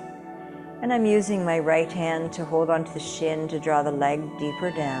earth. And I'm using my right hand to hold onto the shin to draw the leg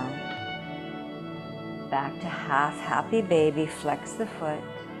deeper down. Back to half happy baby, flex the foot.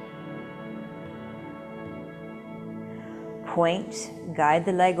 Point, guide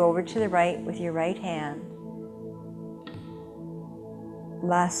the leg over to the right with your right hand.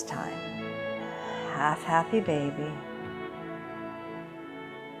 Last time, half happy baby.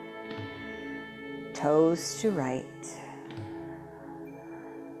 Toes to right.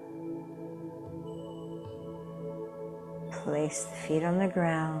 Place the feet on the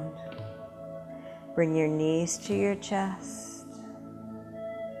ground. Bring your knees to your chest.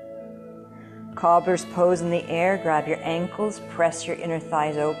 Cobbler's pose in the air. Grab your ankles, press your inner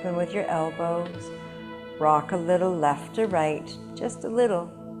thighs open with your elbows. Rock a little left to right, just a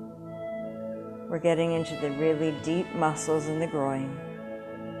little. We're getting into the really deep muscles in the groin.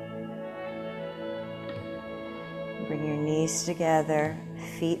 Bring your knees together,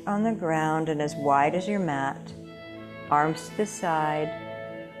 feet on the ground and as wide as your mat. Arms to the side.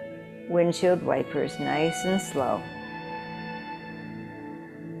 Windshield wipers, nice and slow.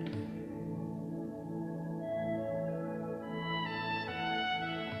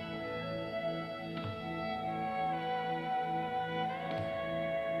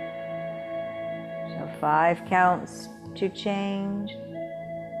 So 5 counts to change.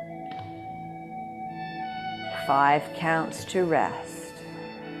 5 counts to rest.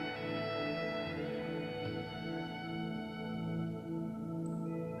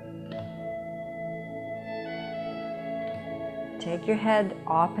 Take your head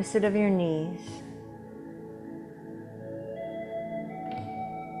opposite of your knees.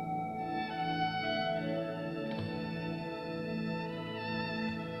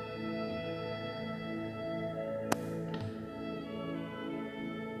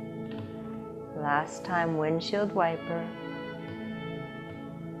 Last time, windshield wiper.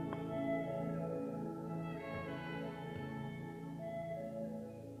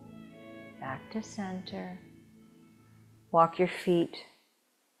 Back to center. Walk your feet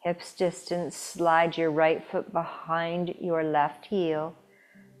hips distance, slide your right foot behind your left heel,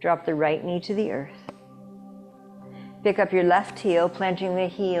 drop the right knee to the earth. Pick up your left heel, planting the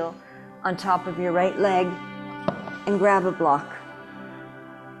heel on top of your right leg, and grab a block.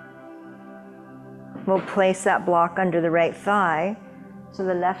 We'll place that block under the right thigh so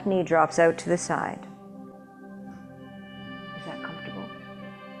the left knee drops out to the side. Is that comfortable?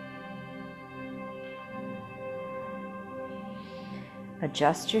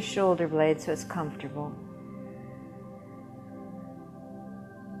 Adjust your shoulder blade so it's comfortable.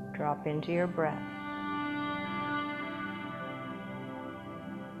 Drop into your breath.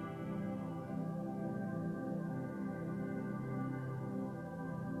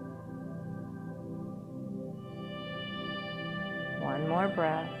 One more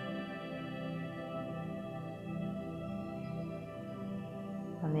breath.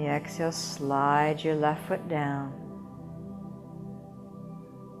 On the exhale, slide your left foot down.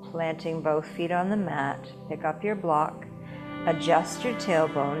 Planting both feet on the mat, pick up your block, adjust your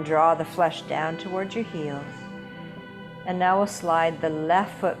tailbone, draw the flesh down towards your heels. And now we'll slide the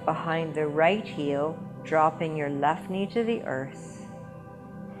left foot behind the right heel, dropping your left knee to the earth.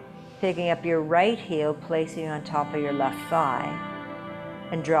 Picking up your right heel, placing on top of your left thigh,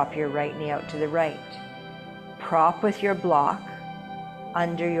 and drop your right knee out to the right. Prop with your block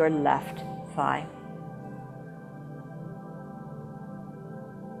under your left thigh.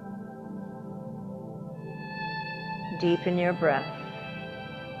 Deepen your breath.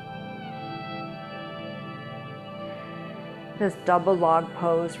 This double log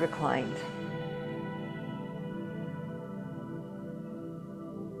pose reclined.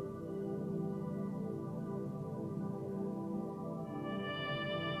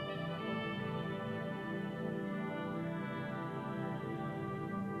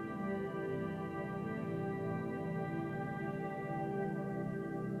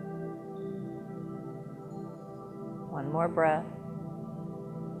 One more breath.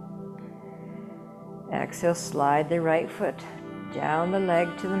 Exhale, slide the right foot down the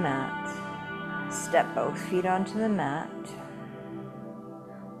leg to the mat. Step both feet onto the mat.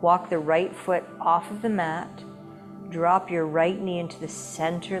 Walk the right foot off of the mat. Drop your right knee into the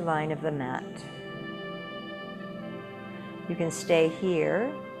center line of the mat. You can stay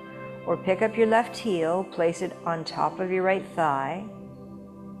here or pick up your left heel, place it on top of your right thigh.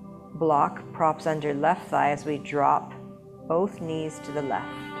 Block props under left thigh as we drop both knees to the left.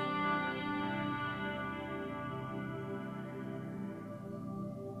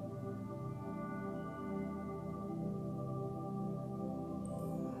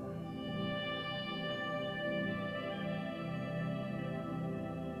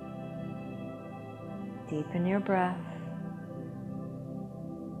 Deepen your breath.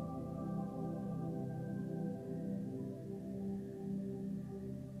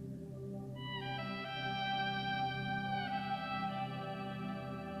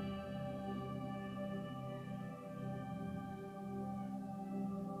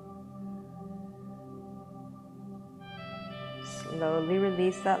 Slowly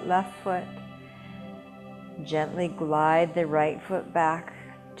release that left foot. Gently glide the right foot back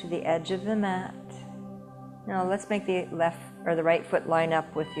to the edge of the mat. Now let's make the left or the right foot line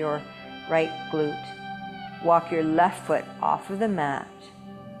up with your right glute. Walk your left foot off of the mat.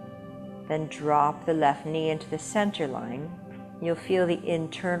 Then drop the left knee into the center line. You'll feel the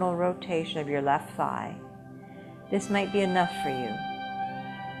internal rotation of your left thigh. This might be enough for you.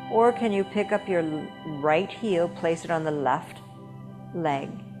 Or can you pick up your right heel, place it on the left leg,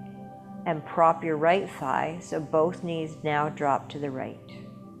 and prop your right thigh so both knees now drop to the right.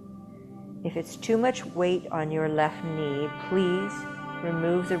 If it's too much weight on your left knee, please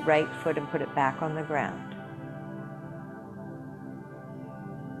remove the right foot and put it back on the ground.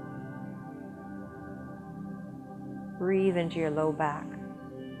 Breathe into your low back.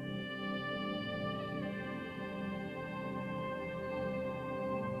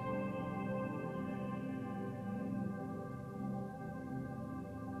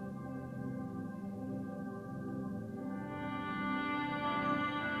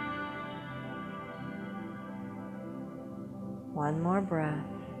 One more breath.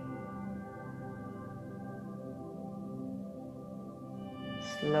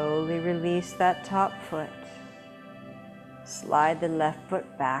 Slowly release that top foot. Slide the left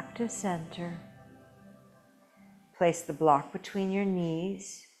foot back to center. Place the block between your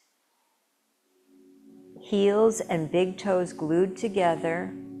knees. Heels and big toes glued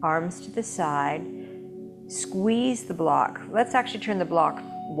together, arms to the side. Squeeze the block. Let's actually turn the block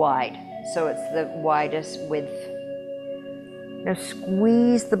wide so it's the widest width. Now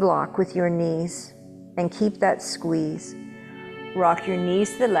squeeze the block with your knees and keep that squeeze. Rock your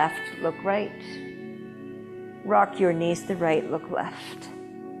knees to the left, look right. Rock your knees to the right, look left.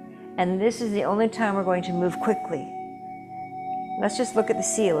 And this is the only time we're going to move quickly. Let's just look at the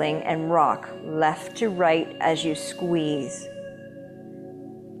ceiling and rock left to right as you squeeze.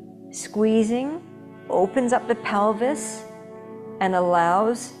 Squeezing opens up the pelvis and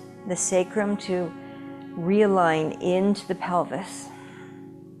allows the sacrum to realign into the pelvis.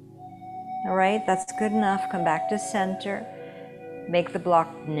 All right, that's good enough. Come back to center. Make the block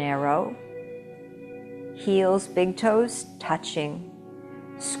narrow. Heels, big toes touching.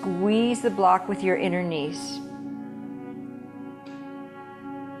 Squeeze the block with your inner knees.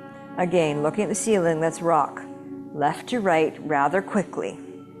 Again, looking at the ceiling, let's rock left to right rather quickly.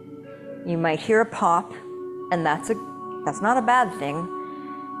 You might hear a pop, and that's not a bad thing.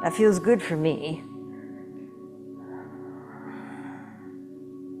 That feels good for me.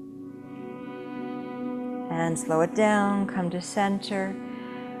 And slow it down, come to center,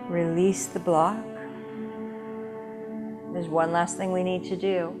 release the block. There's one last thing we need to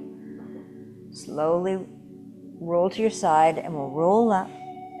do. Slowly roll to your side and we'll roll up.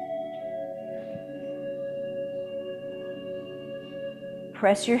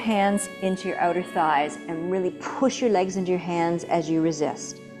 Press your hands into your outer thighs and really push your legs into your hands as you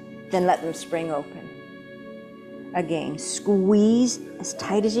resist. Then let them spring open. Again, squeeze as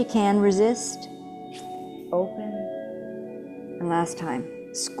tight as you can, resist. Open, and last time,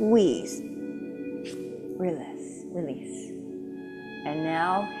 squeeze, release. And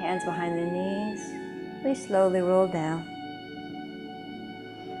now, hands behind the knees, we slowly roll down.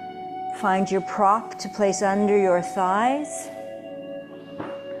 Find your prop to place under your thighs.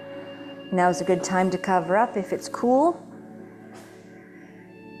 Now's a good time to cover up if it's cool.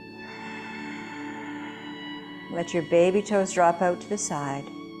 Let your baby toes drop out to the side.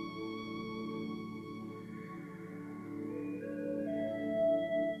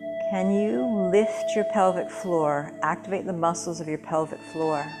 Can you lift your pelvic floor, activate the muscles of your pelvic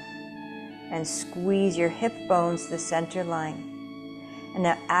floor, and squeeze your hip bones to the center line. And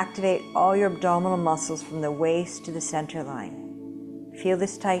now activate all your abdominal muscles from the waist to the center line. Feel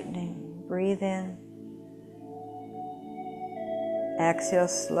this tightening. Breathe in. Exhale,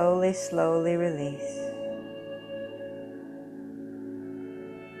 slowly, slowly release.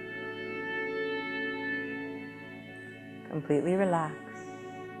 Completely relax.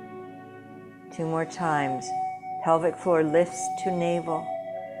 2 more times. Pelvic floor lifts to navel.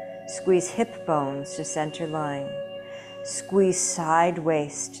 Squeeze hip bones to center line. Squeeze side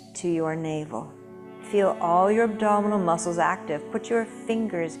waist to your navel. Feel all your abdominal muscles active. Put your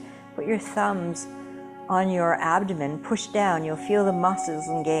fingers, put your thumbs on your abdomen. Push down. You'll feel the muscles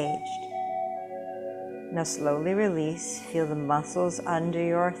engaged. Now slowly release. Feel the muscles under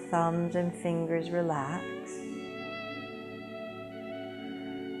your thumbs and fingers relax.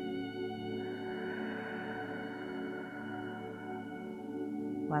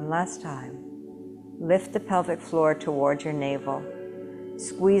 One last time. Lift the pelvic floor towards your navel.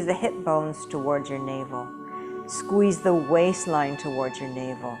 Squeeze the hip bones towards your navel. Squeeze the waistline towards your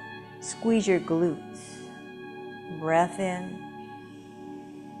navel. Squeeze your glutes. Breath in.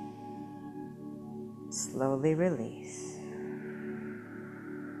 Slowly release.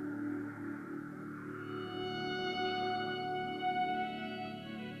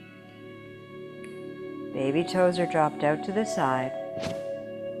 Baby toes are dropped out to the side.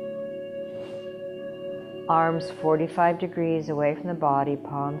 Arms 45 degrees away from the body,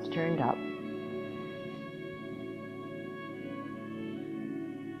 palms turned up.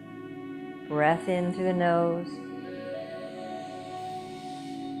 Breath in through the nose.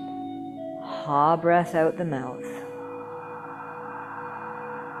 Ha breath out the mouth.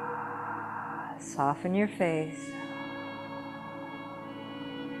 Soften your face.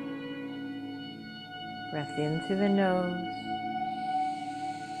 Breath in through the nose.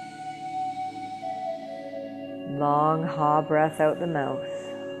 Long ha breath out the mouth.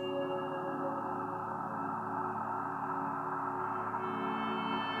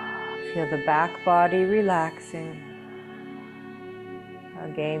 Feel the back body relaxing.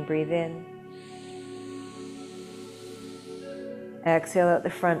 Again, breathe in. Exhale out the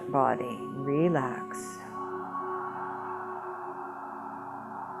front body. Relax.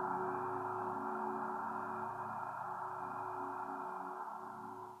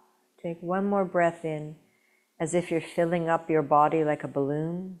 Take one more breath in, as if you're filling up your body like a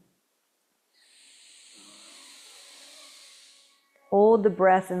balloon. Hold the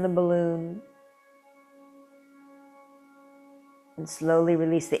breath in the balloon and slowly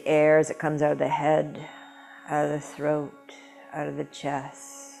release the air as it comes out of the head, out of the throat, out of the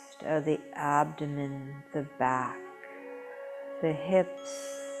chest, out of the abdomen, the back, the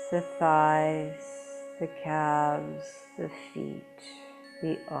hips, the thighs, the calves, the feet,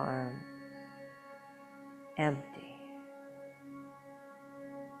 the arms. Empty.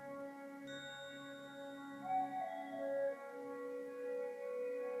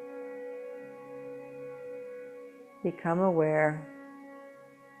 Become aware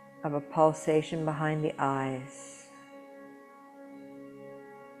of a pulsation behind the eyes.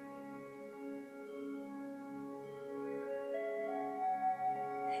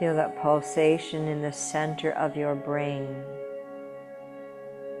 Feel that pulsation in the center of your brain.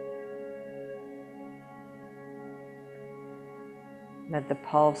 Let the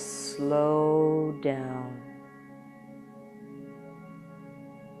pulse slow down.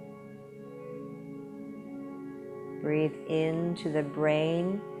 Breathe into the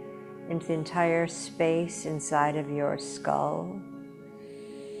brain, into the entire space inside of your skull.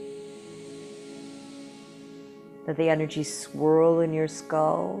 Let the energy swirl in your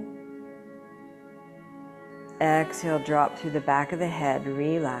skull. Exhale, drop through the back of the head,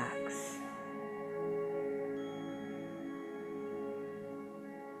 relax.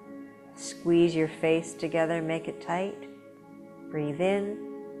 Squeeze your face together, make it tight. Breathe in.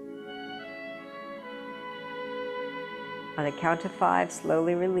 On a count of 5,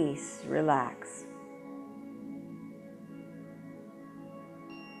 slowly release, relax.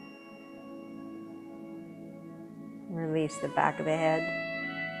 Release the back of the head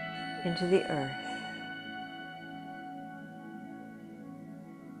into the earth.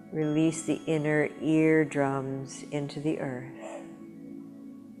 Release the inner eardrums into the earth.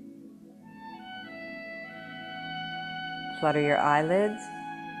 Flutter your eyelids.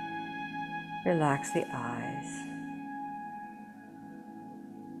 Relax the eyes.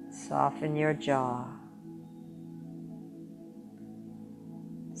 Soften your jaw.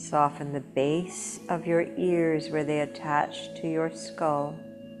 Soften the base of your ears where they attach to your skull.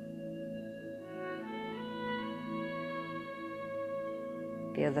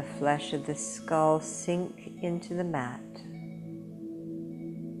 Feel the flesh of the skull sink into the mat.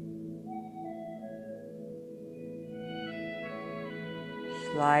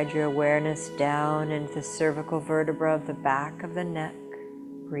 Slide your awareness down into the cervical vertebra of the back of the neck.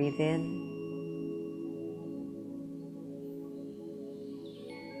 Breathe in.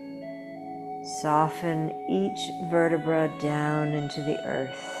 Soften each vertebra down into the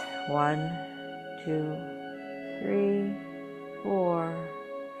earth. 1, 2, 3, 4,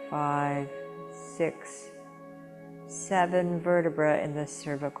 5, 6, 7 vertebrae in the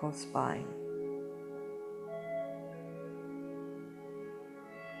cervical spine.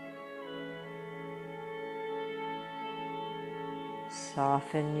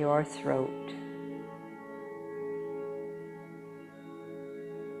 Soften your throat.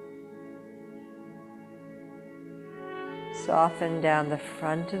 Soften down the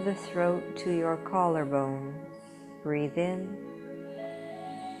front of the throat to your collarbones. Breathe in.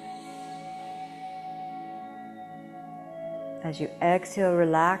 As you exhale,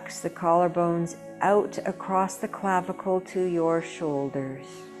 relax the collarbones out across the clavicle to your shoulders.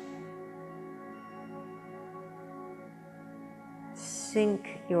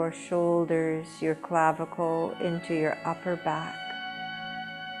 Sink your shoulders, your clavicle into your upper back.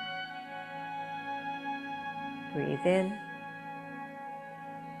 Breathe in.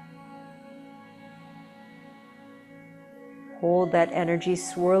 Hold that energy,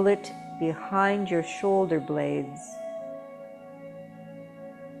 swirl it behind your shoulder blades.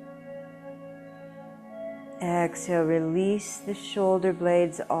 Exhale, release the shoulder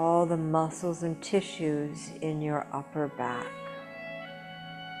blades, all the muscles and tissues in your upper back.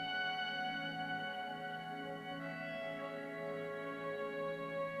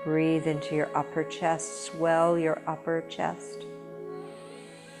 Breathe into your upper chest, swell your upper chest.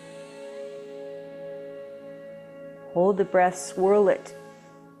 Hold the breath, swirl it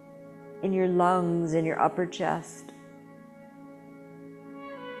in your lungs, in your upper chest.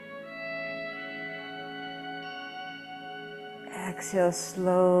 Exhale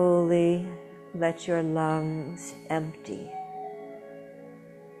slowly, let your lungs empty.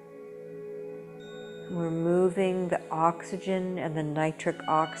 We're moving the oxygen and the nitric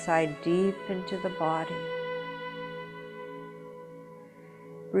oxide deep into the body.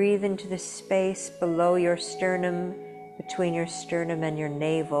 Breathe into the space below your sternum, between your sternum and your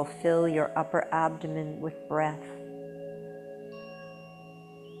navel. Fill your upper abdomen with breath.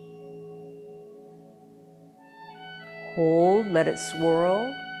 Hold, let it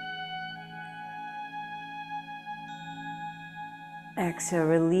swirl. Exhale,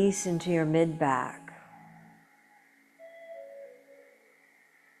 release into your mid-back.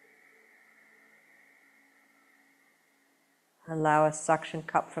 Allow a suction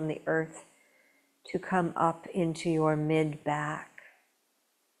cup from the earth to come up into your mid-back.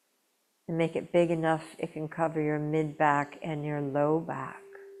 And make it big enough it can cover your mid-back and your low back.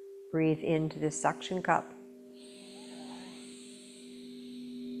 Breathe into the suction cup.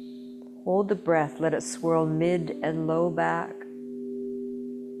 Hold the breath, let it swirl mid and low back.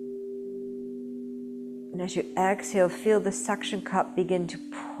 And as you exhale, feel the suction cup begin to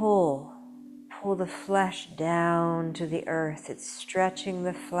pull the flesh down to the earth. It's stretching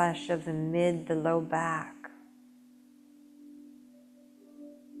the flesh of the mid, the low back.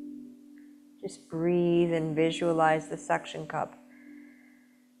 Just breathe and visualize the suction cup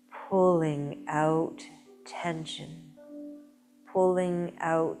pulling out tension, pulling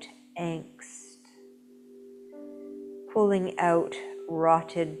out angst, pulling out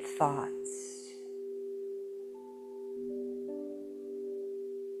rotted thoughts.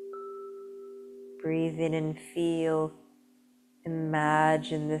 Breathe in and feel,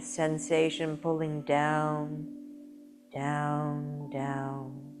 imagine this sensation pulling down, down,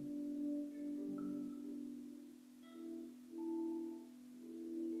 down.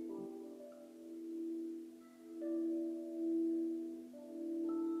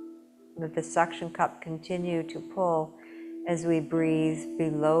 Let the suction cup continue to pull as we breathe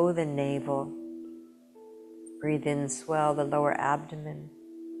below the navel. Breathe in, swell the lower abdomen.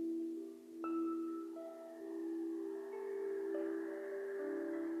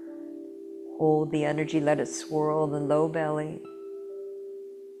 Hold the energy, let it swirl the low belly.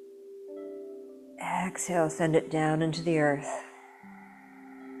 Exhale, send it down into the earth.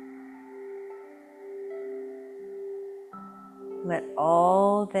 Let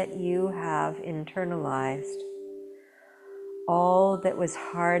all that you have internalized, all that was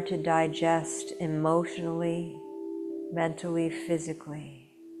hard to digest emotionally, mentally,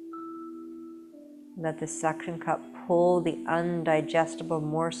 physically, let the suction cup pull the undigestible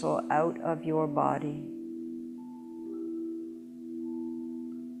morsel out of your body.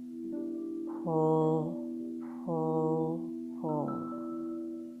 Pull, pull, pull.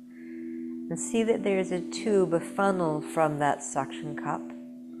 And see that there's a tube, a funnel from that suction cup.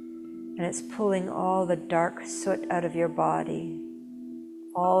 And it's pulling all the dark soot out of your body,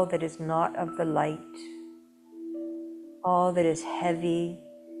 all that is not of the light, all that is heavy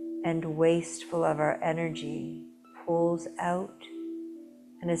and wasteful of our energy pulls out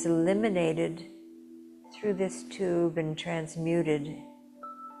and is eliminated through this tube and transmuted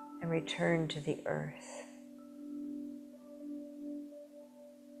and returned to the earth.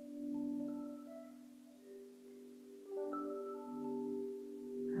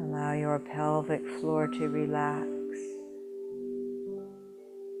 Allow your pelvic floor to relax.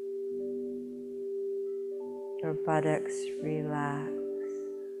 Your buttocks relax.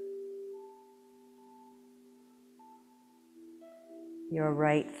 Your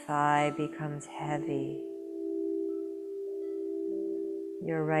right thigh becomes heavy.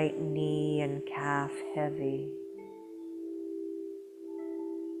 Your right knee and calf heavy.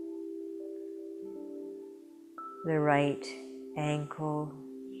 The right ankle,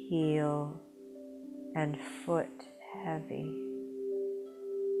 heel, and foot heavy.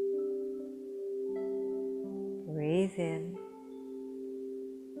 Breathe in.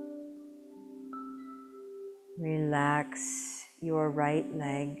 Relax your right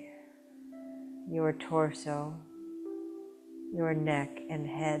leg, your torso, your neck and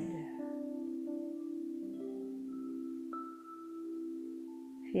head.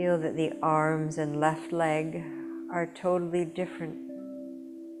 Feel that the arms and left leg are totally different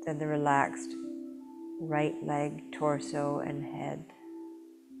than the relaxed right leg, torso, and head.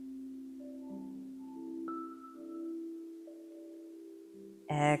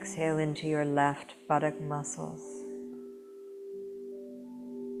 Exhale into your left buttock muscles.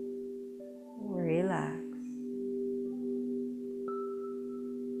 Relax.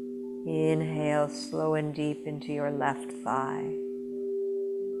 Inhale slow and deep into your left thigh.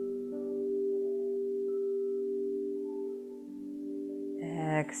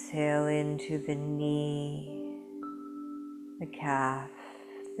 Exhale into the knee, the calf,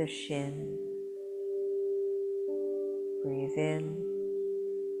 the shin. Breathe in.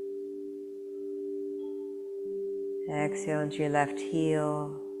 Exhale into your left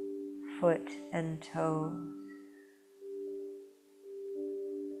heel, foot and toes.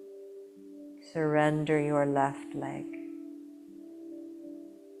 Surrender your left leg.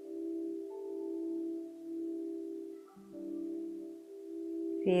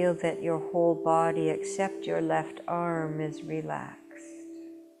 Feel that your whole body except your left arm is relaxed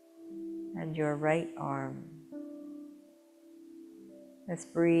and your right arm. Let's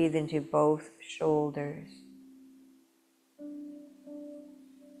breathe into both shoulders.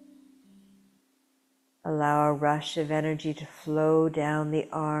 Allow a rush of energy to flow down the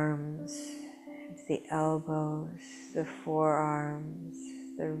arms, the elbows, the forearms,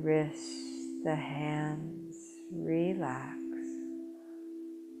 the wrists, the hands. Relax.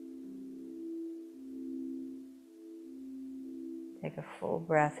 Take a full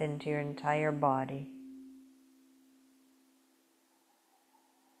breath into your entire body.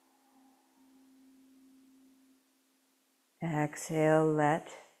 Exhale, let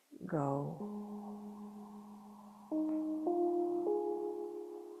go.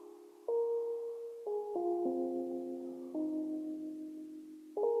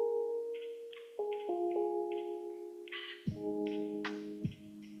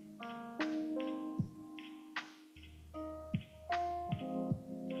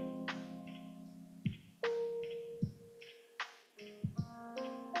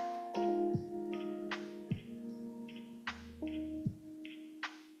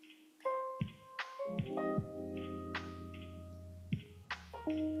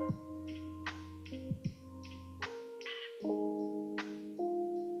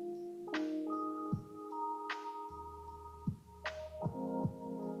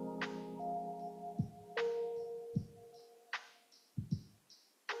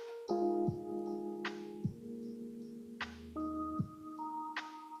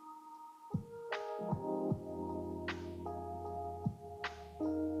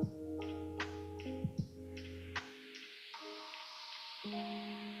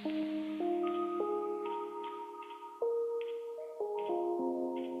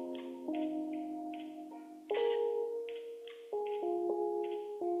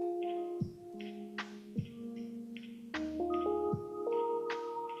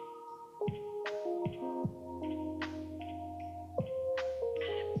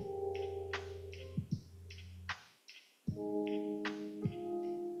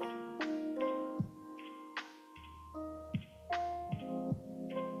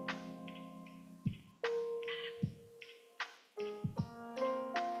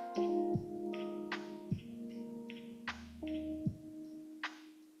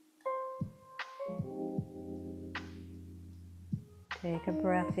 Take a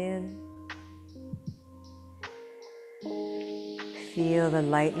breath in. Feel the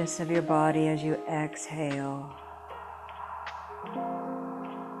lightness of your body as you exhale.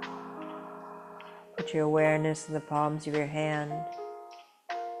 Put your awareness in the palms of your hand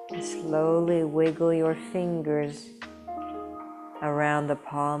and slowly wiggle your fingers around the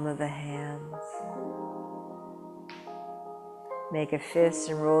palm of the hands. Make a fist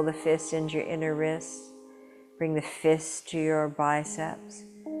and roll the fist into your inner wrist. Bring the fist to your biceps.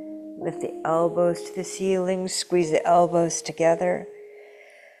 Lift the elbows to the ceiling, squeeze the elbows together,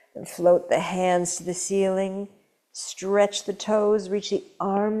 and float the hands to the ceiling. Stretch the toes, reach the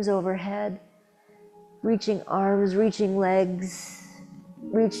arms overhead. Reaching arms, reaching legs.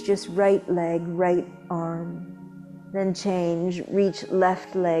 Reach just right leg, right arm. Then change, reach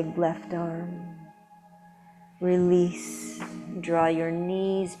left leg, left arm. Release, draw your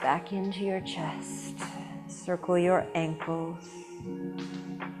knees back into your chest. Circle your ankles.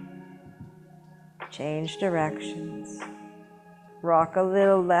 Change directions. Rock a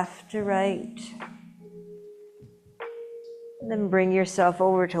little left to right. And then bring yourself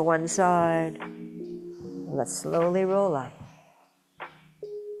over to one side. Let's slowly roll up.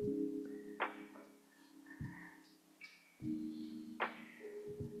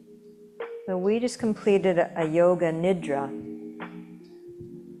 So we just completed a Yoga Nidra.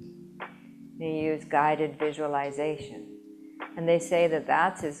 They use guided visualization. And they say that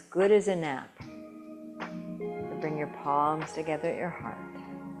that's as good as a nap. So bring your palms together at your heart.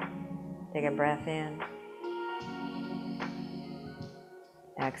 Take a breath in.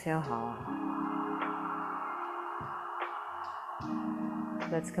 Exhale.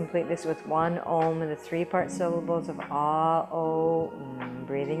 Let's complete this with one Om and the 3-part syllables of Ah, O,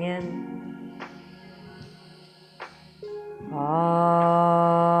 breathing in.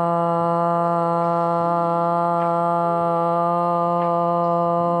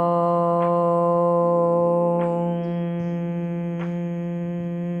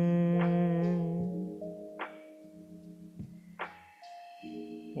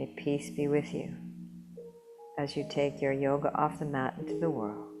 May peace be with you as you take your yoga off the mat into the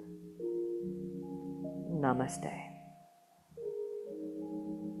world. Namaste.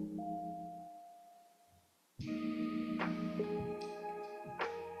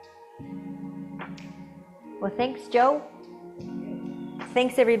 Well, thanks, Joe.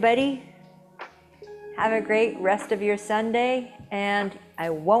 Thanks, everybody. Have a great rest of your Sunday, and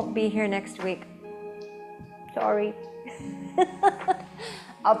I won't be here next week. Sorry.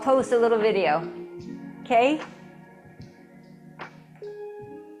 I'll post a little video. Okay?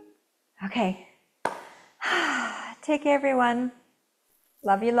 Okay. Take care, everyone.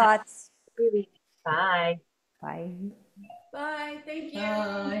 Love you lots. Bye. Bye. Bye. Thank you.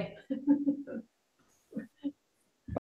 Bye.